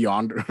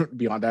beyond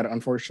that,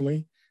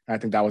 unfortunately. And I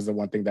think that was the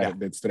one thing that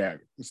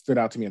stood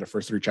out to me in the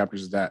first 3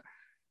 chapters, is that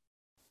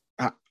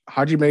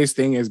Hajime's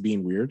thing is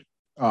being weird,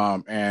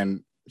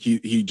 and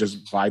he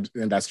just vibes,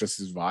 and that's just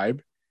his vibe.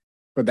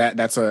 But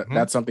that's a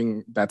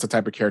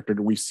type of character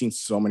that we've seen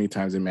so many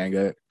times in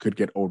manga could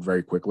get old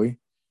very quickly.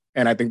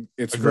 And I think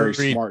it's very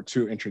smart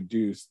to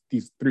introduce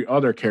these 3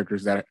 other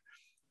characters that,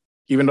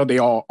 even though they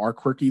all are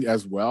quirky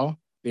as well,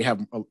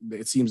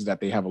 it seems that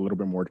they have a little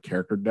bit more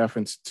character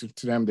depth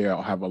to them. They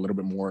all have a little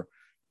bit more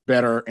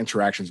better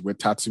interactions with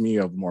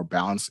Tatsumi, of more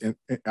balanced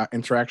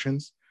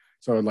interactions.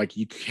 So like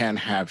you can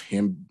have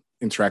him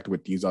interact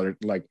with these other,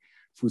 like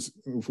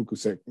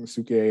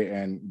Fukusuke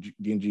and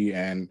Ginji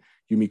and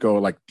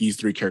Yumiko. Like these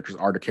 3 characters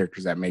are the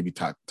characters that maybe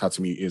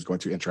Tatsumi is going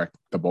to interact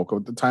the bulk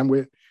of the time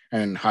with.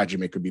 And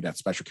Hajime could be that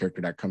special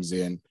character that comes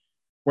in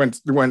when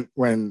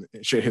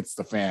shit hits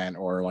the fan,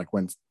 or like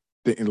when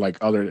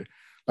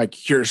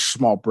here's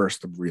small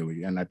burst of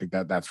really. And I think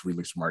that's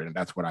really smart, and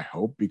that's what I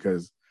hope,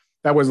 because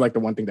that was like the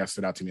one thing that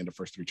stood out to me in the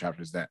first 3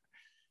 chapters, that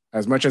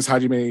as much as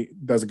Hajime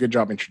does a good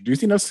job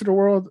introducing us to the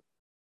world,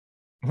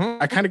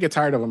 I kind of get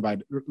tired of him by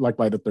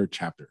the third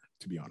chapter,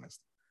 to be honest.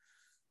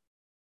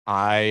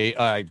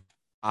 I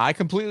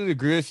completely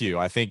agree with you.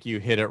 I think you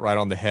hit it right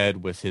on the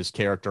head with his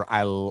character.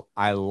 I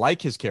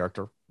like his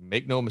character.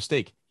 Make no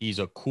mistake. He's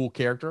a cool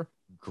character,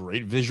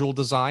 great visual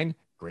design,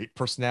 great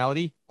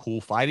personality,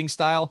 cool fighting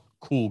style,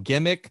 cool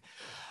gimmick.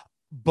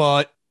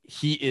 But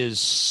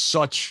he's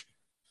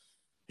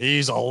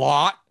a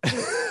lot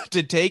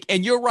to take.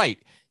 And you're right.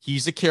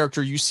 He's a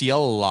character you see a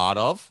lot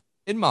of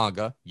in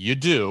manga. You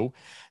do.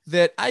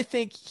 That I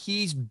think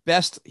he's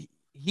best.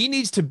 He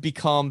needs to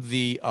become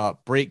the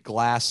break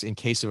glass in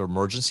case of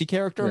emergency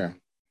character. Yeah.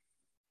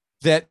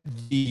 That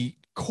the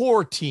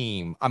core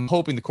team, I'm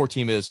hoping the core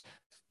team is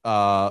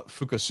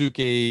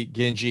Fukosuke,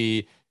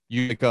 Genji,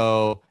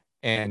 Yumiko,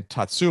 and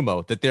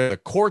Tatsumo. That they're the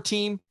core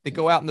team that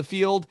go out in the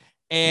field.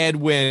 And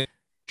when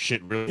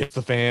shit really hits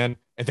the fan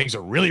and things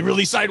are really,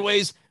 really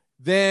sideways,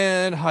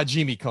 then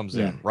Hajime comes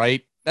in,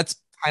 right? That's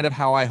kind of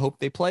how I hope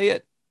they play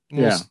it.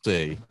 We'll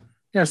see.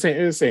 Yeah,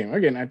 same.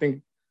 Again, I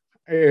think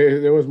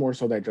it was more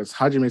so that just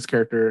Hajime's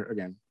character,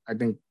 again, I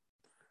think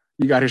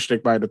you got his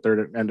shtick by the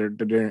third, and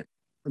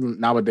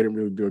Naba didn't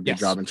really do a good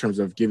job in terms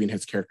of giving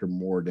his character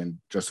more than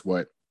just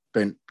what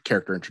the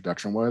character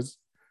introduction was.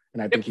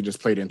 And I think he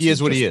just played into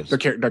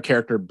the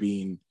character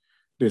being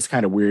this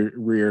kind of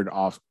weird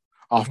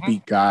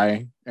offbeat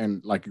guy,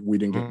 and like we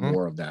didn't get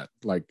more of that,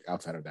 like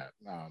outside of that.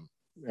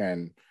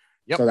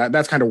 So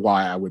that's kind of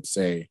why I would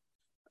say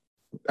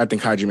I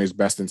think Hajime is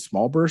best in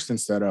small bursts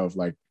instead of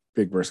like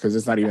big bursts, because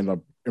it's not even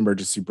the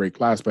emergency break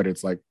glass, but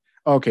it's like,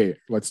 okay,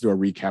 let's do a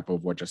recap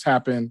of what just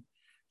happened.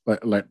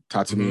 Let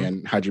Tatsumi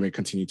and Hajime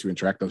continue to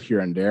interact here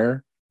and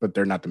there, but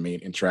they're not the main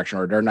interaction,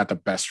 or they're not the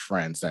best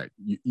friends that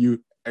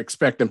you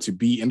expect them to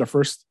be in the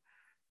first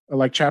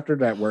like chapter.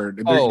 That where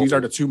these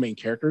are the two main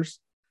characters.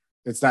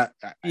 It's not.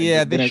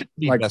 Yeah, they should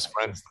be like best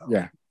friends, though.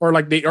 Yeah, or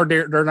like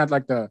they're not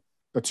like the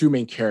two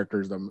main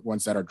characters, the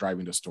ones that are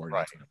driving the story.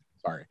 Right.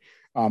 Sorry,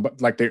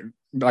 but like they're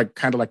like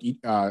kind of like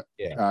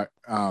Deku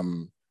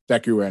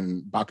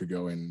and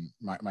Bakugo in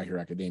My Hero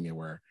Academia,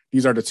 where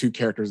these are the two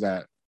characters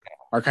that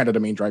are kind of the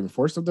main driving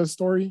force of the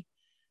story.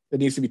 It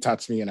needs to be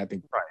Tatsumi, and I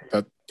think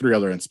the three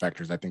other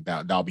inspectors. I think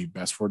that'll be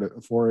best for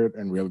it,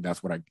 and really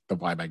that's what the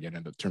vibe I get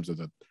in terms of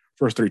the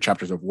first three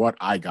chapters of what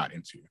I got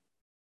into.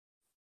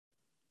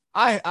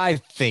 I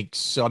think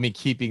so. I mean,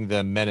 keeping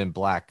the Men in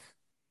Black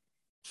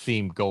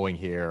theme going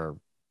here,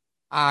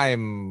 I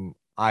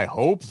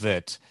hope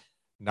that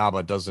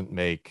Naba doesn't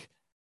make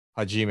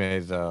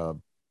Hajime the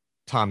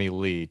Tommy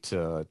Lee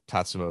to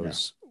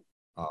Tatsumo's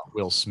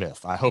Will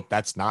Smith. I hope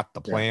that's not the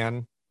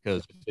plan,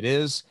 because if it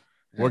is,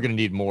 we're going to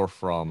need more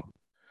from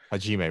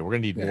Hajime. We're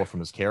going to need more from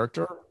his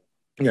character.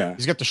 Yeah.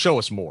 He's got to show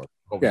us more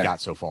what we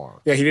got so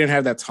far. Yeah, he didn't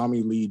have that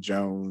Tommy Lee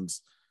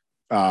Jones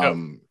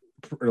charisma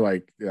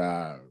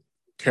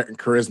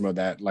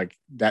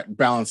that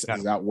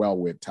balances out well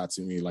with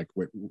Tatsumi, like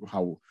with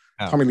how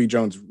Tommy Lee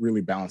Jones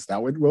really balanced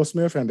out with Will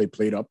Smith, and they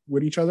played up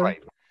with each other.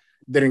 Right.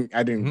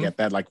 I didn't get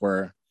that, like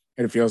where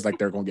it feels like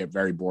they're going to get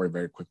very bored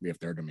very quickly if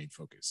they're the main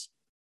focus.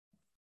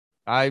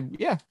 I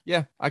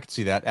could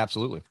see that,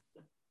 absolutely.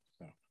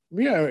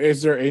 Yeah,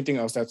 is there anything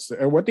else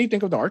what do you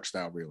think of the art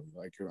style, really,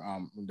 like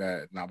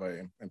that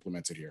Naba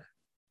implemented here?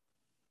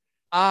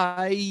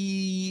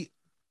 The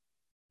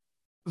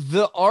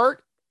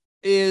art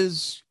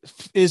is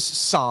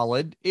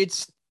solid.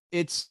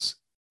 It's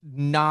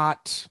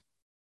not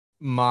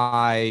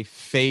my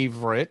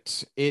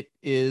favorite. It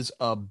is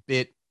a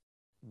bit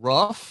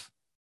rough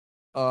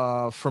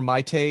for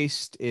my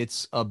taste.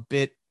 It's a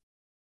bit,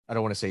 I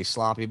don't want to say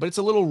sloppy, but it's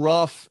a little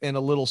rough and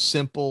a little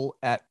simple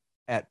at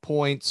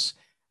points.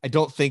 I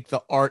don't think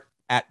the art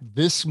at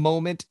this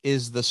moment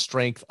is the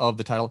strength of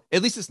the title.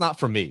 At least it's not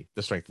for me,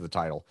 the strength of the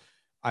title.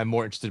 I'm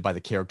more interested by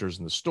the characters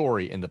and the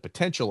story and the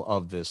potential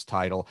of this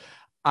title.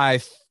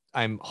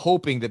 I'm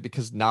hoping that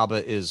because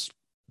Naba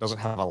doesn't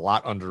have a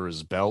lot under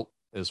his belt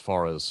as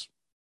far as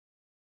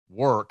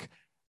work,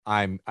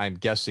 I'm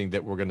guessing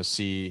that we're going to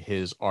see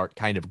his art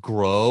kind of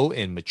grow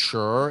and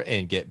mature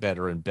and get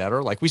better and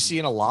better, like we see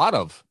in a lot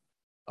of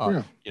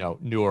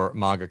newer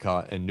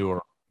mangaka and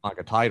newer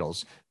manga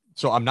titles.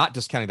 So I'm not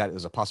discounting that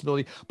as a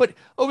possibility. But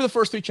over the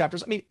first three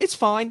chapters, I mean, it's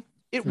fine.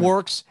 It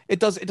works. It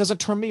doesn't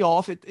turn me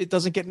off. It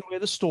doesn't get in the way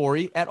of the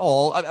story at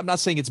all. I'm not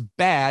saying it's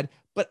bad,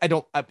 but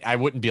I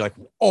wouldn't be like,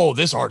 oh,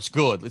 this art's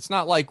good. It's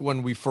not like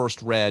when we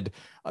first read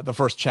the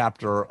first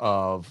chapter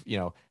of,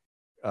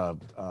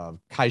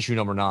 Kaiju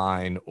number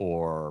 9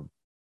 or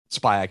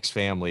Spy X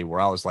Family,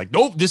 where I was like,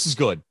 nope, this is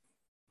good.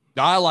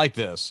 I like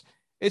this.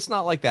 It's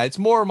not like that. It's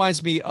more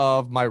reminds me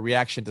of my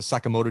reaction to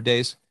Sakamoto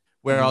Days,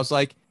 where I was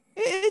like,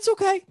 it's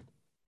okay.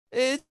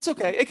 It's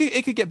okay.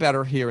 It could get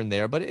better here and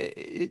there, but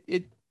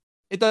it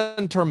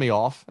doesn't turn me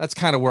off. That's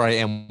kind of where I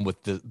am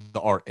with the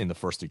art in the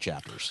first two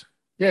chapters.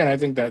 Yeah, and I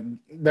think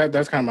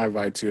that's kind of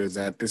my vibe too, is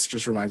that this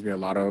just reminds me a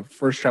lot of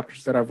first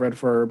chapters that I've read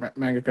for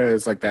mangaka.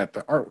 Is like that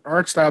the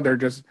art style,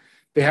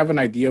 they have an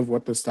idea of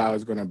what the style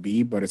is going to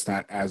be, but it's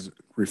not as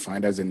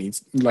refined as it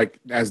needs, like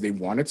as they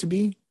want it to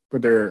be.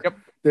 but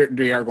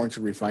they are going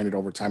to refine it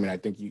over time. And I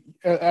think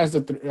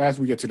as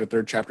we get to the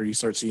third chapter, you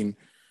start seeing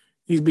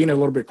he's being a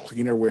little bit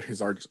cleaner with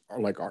his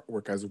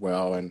artwork as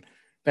well, and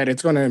that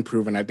it's going to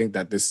improve. And I think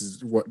that this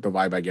is what the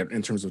vibe I get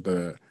in terms of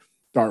the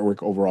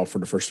artwork overall for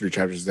the first 3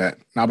 chapters, that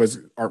Naba's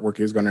artwork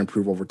is going to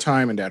improve over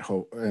time, and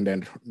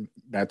then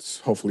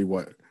that's hopefully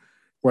what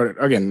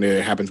again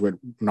it happens with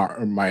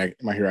My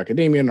Hero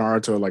Academia,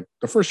 Naruto. Like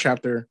the first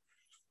chapter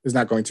is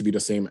not going to be the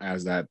same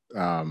as that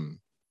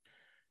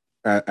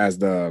as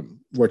the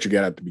what you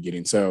get at the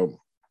beginning.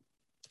 So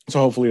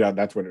hopefully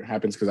that's what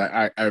happens, because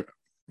I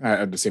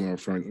had the same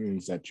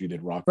reference that you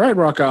did, Rock. All right,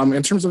 Rock.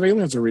 In terms of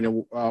Aliens Arena,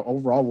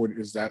 overall,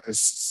 is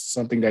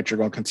something that you're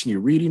going to continue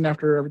reading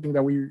after everything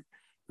that we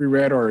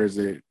read, or is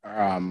it,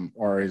 do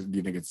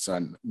you think it's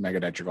a manga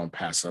that you're going to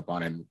pass up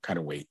on and kind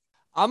of wait?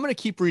 I'm going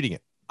to keep reading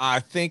it. I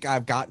think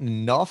I've gotten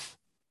enough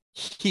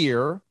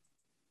here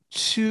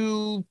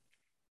to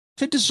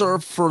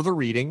deserve further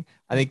reading.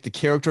 I think the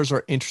characters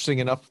are interesting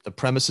enough. The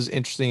premise is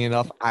interesting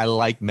enough. I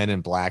like Men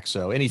in Black,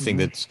 so anything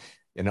that's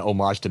an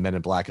homage to Men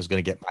in Black is going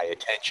to get my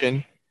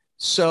attention.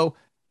 So,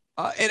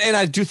 and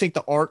I do think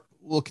the art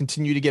will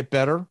continue to get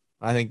better.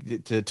 I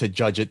think to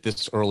judge it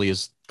this early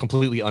is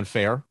completely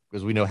unfair,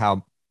 because we know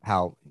how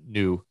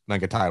new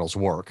manga titles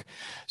work.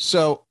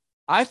 So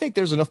I think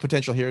there's enough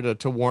potential here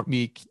to warrant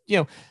me,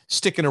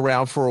 sticking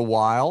around for a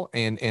while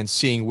and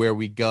seeing where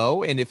we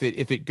go. And if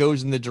it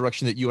goes in the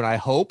direction that you and I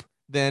hope,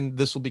 then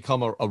this will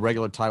become a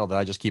regular title that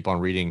I just keep on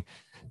reading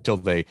till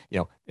they,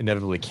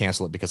 inevitably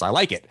cancel it because I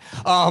like it.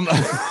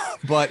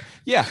 But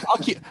yeah,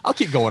 I'll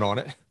keep going on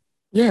it.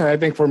 Yeah, I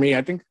think for me,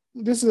 I think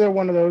this is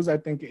one of those. I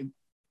think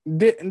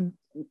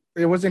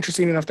it was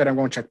interesting enough that I'm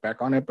going to check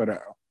back on it,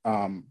 but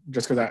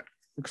just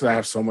because I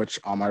have so much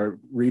on my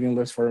reading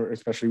list for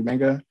especially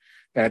manga,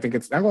 that I think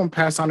I'm going to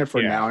pass on it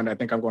for now, and I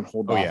think I'm going to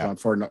hold off on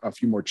for a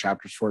few more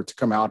chapters for it to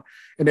come out,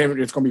 and then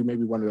it's going to be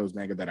maybe one of those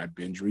manga that I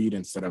binge read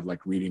instead of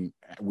like reading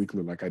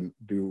weekly like I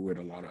do with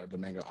a lot of the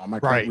manga on my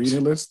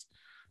reading list.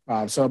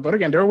 But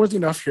again, there was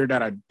enough here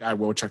that I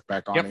will check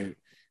back on it.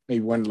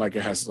 Maybe when like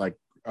it has like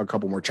a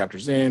couple more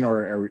chapters in,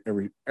 or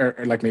every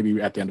like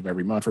maybe at the end of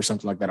every month or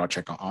something like that, I'll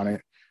check on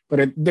it. But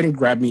it didn't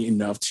grab me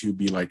enough to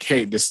be like,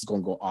 hey, this is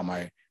going to go on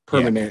my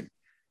permanent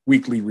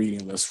weekly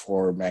reading list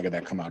for manga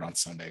that come out on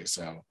Sunday.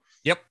 So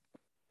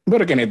but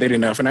again, it did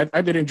enough, and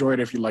I did enjoy it.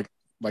 If you like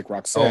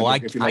Rock said,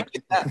 if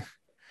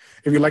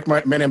you like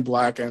my Men in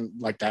Black and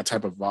like that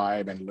type of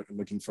vibe and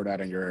looking for that,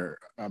 and you're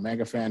a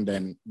manga fan,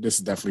 then this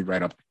is definitely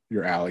right up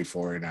your alley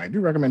for it. And I do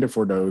recommend it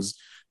for those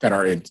that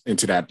are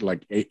into that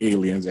like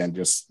aliens and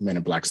just Men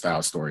in Black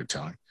style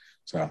storytelling.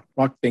 So,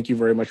 Rock, thank you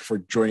very much for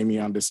joining me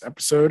on this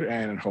episode,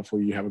 and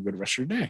hopefully you have a good rest of your day.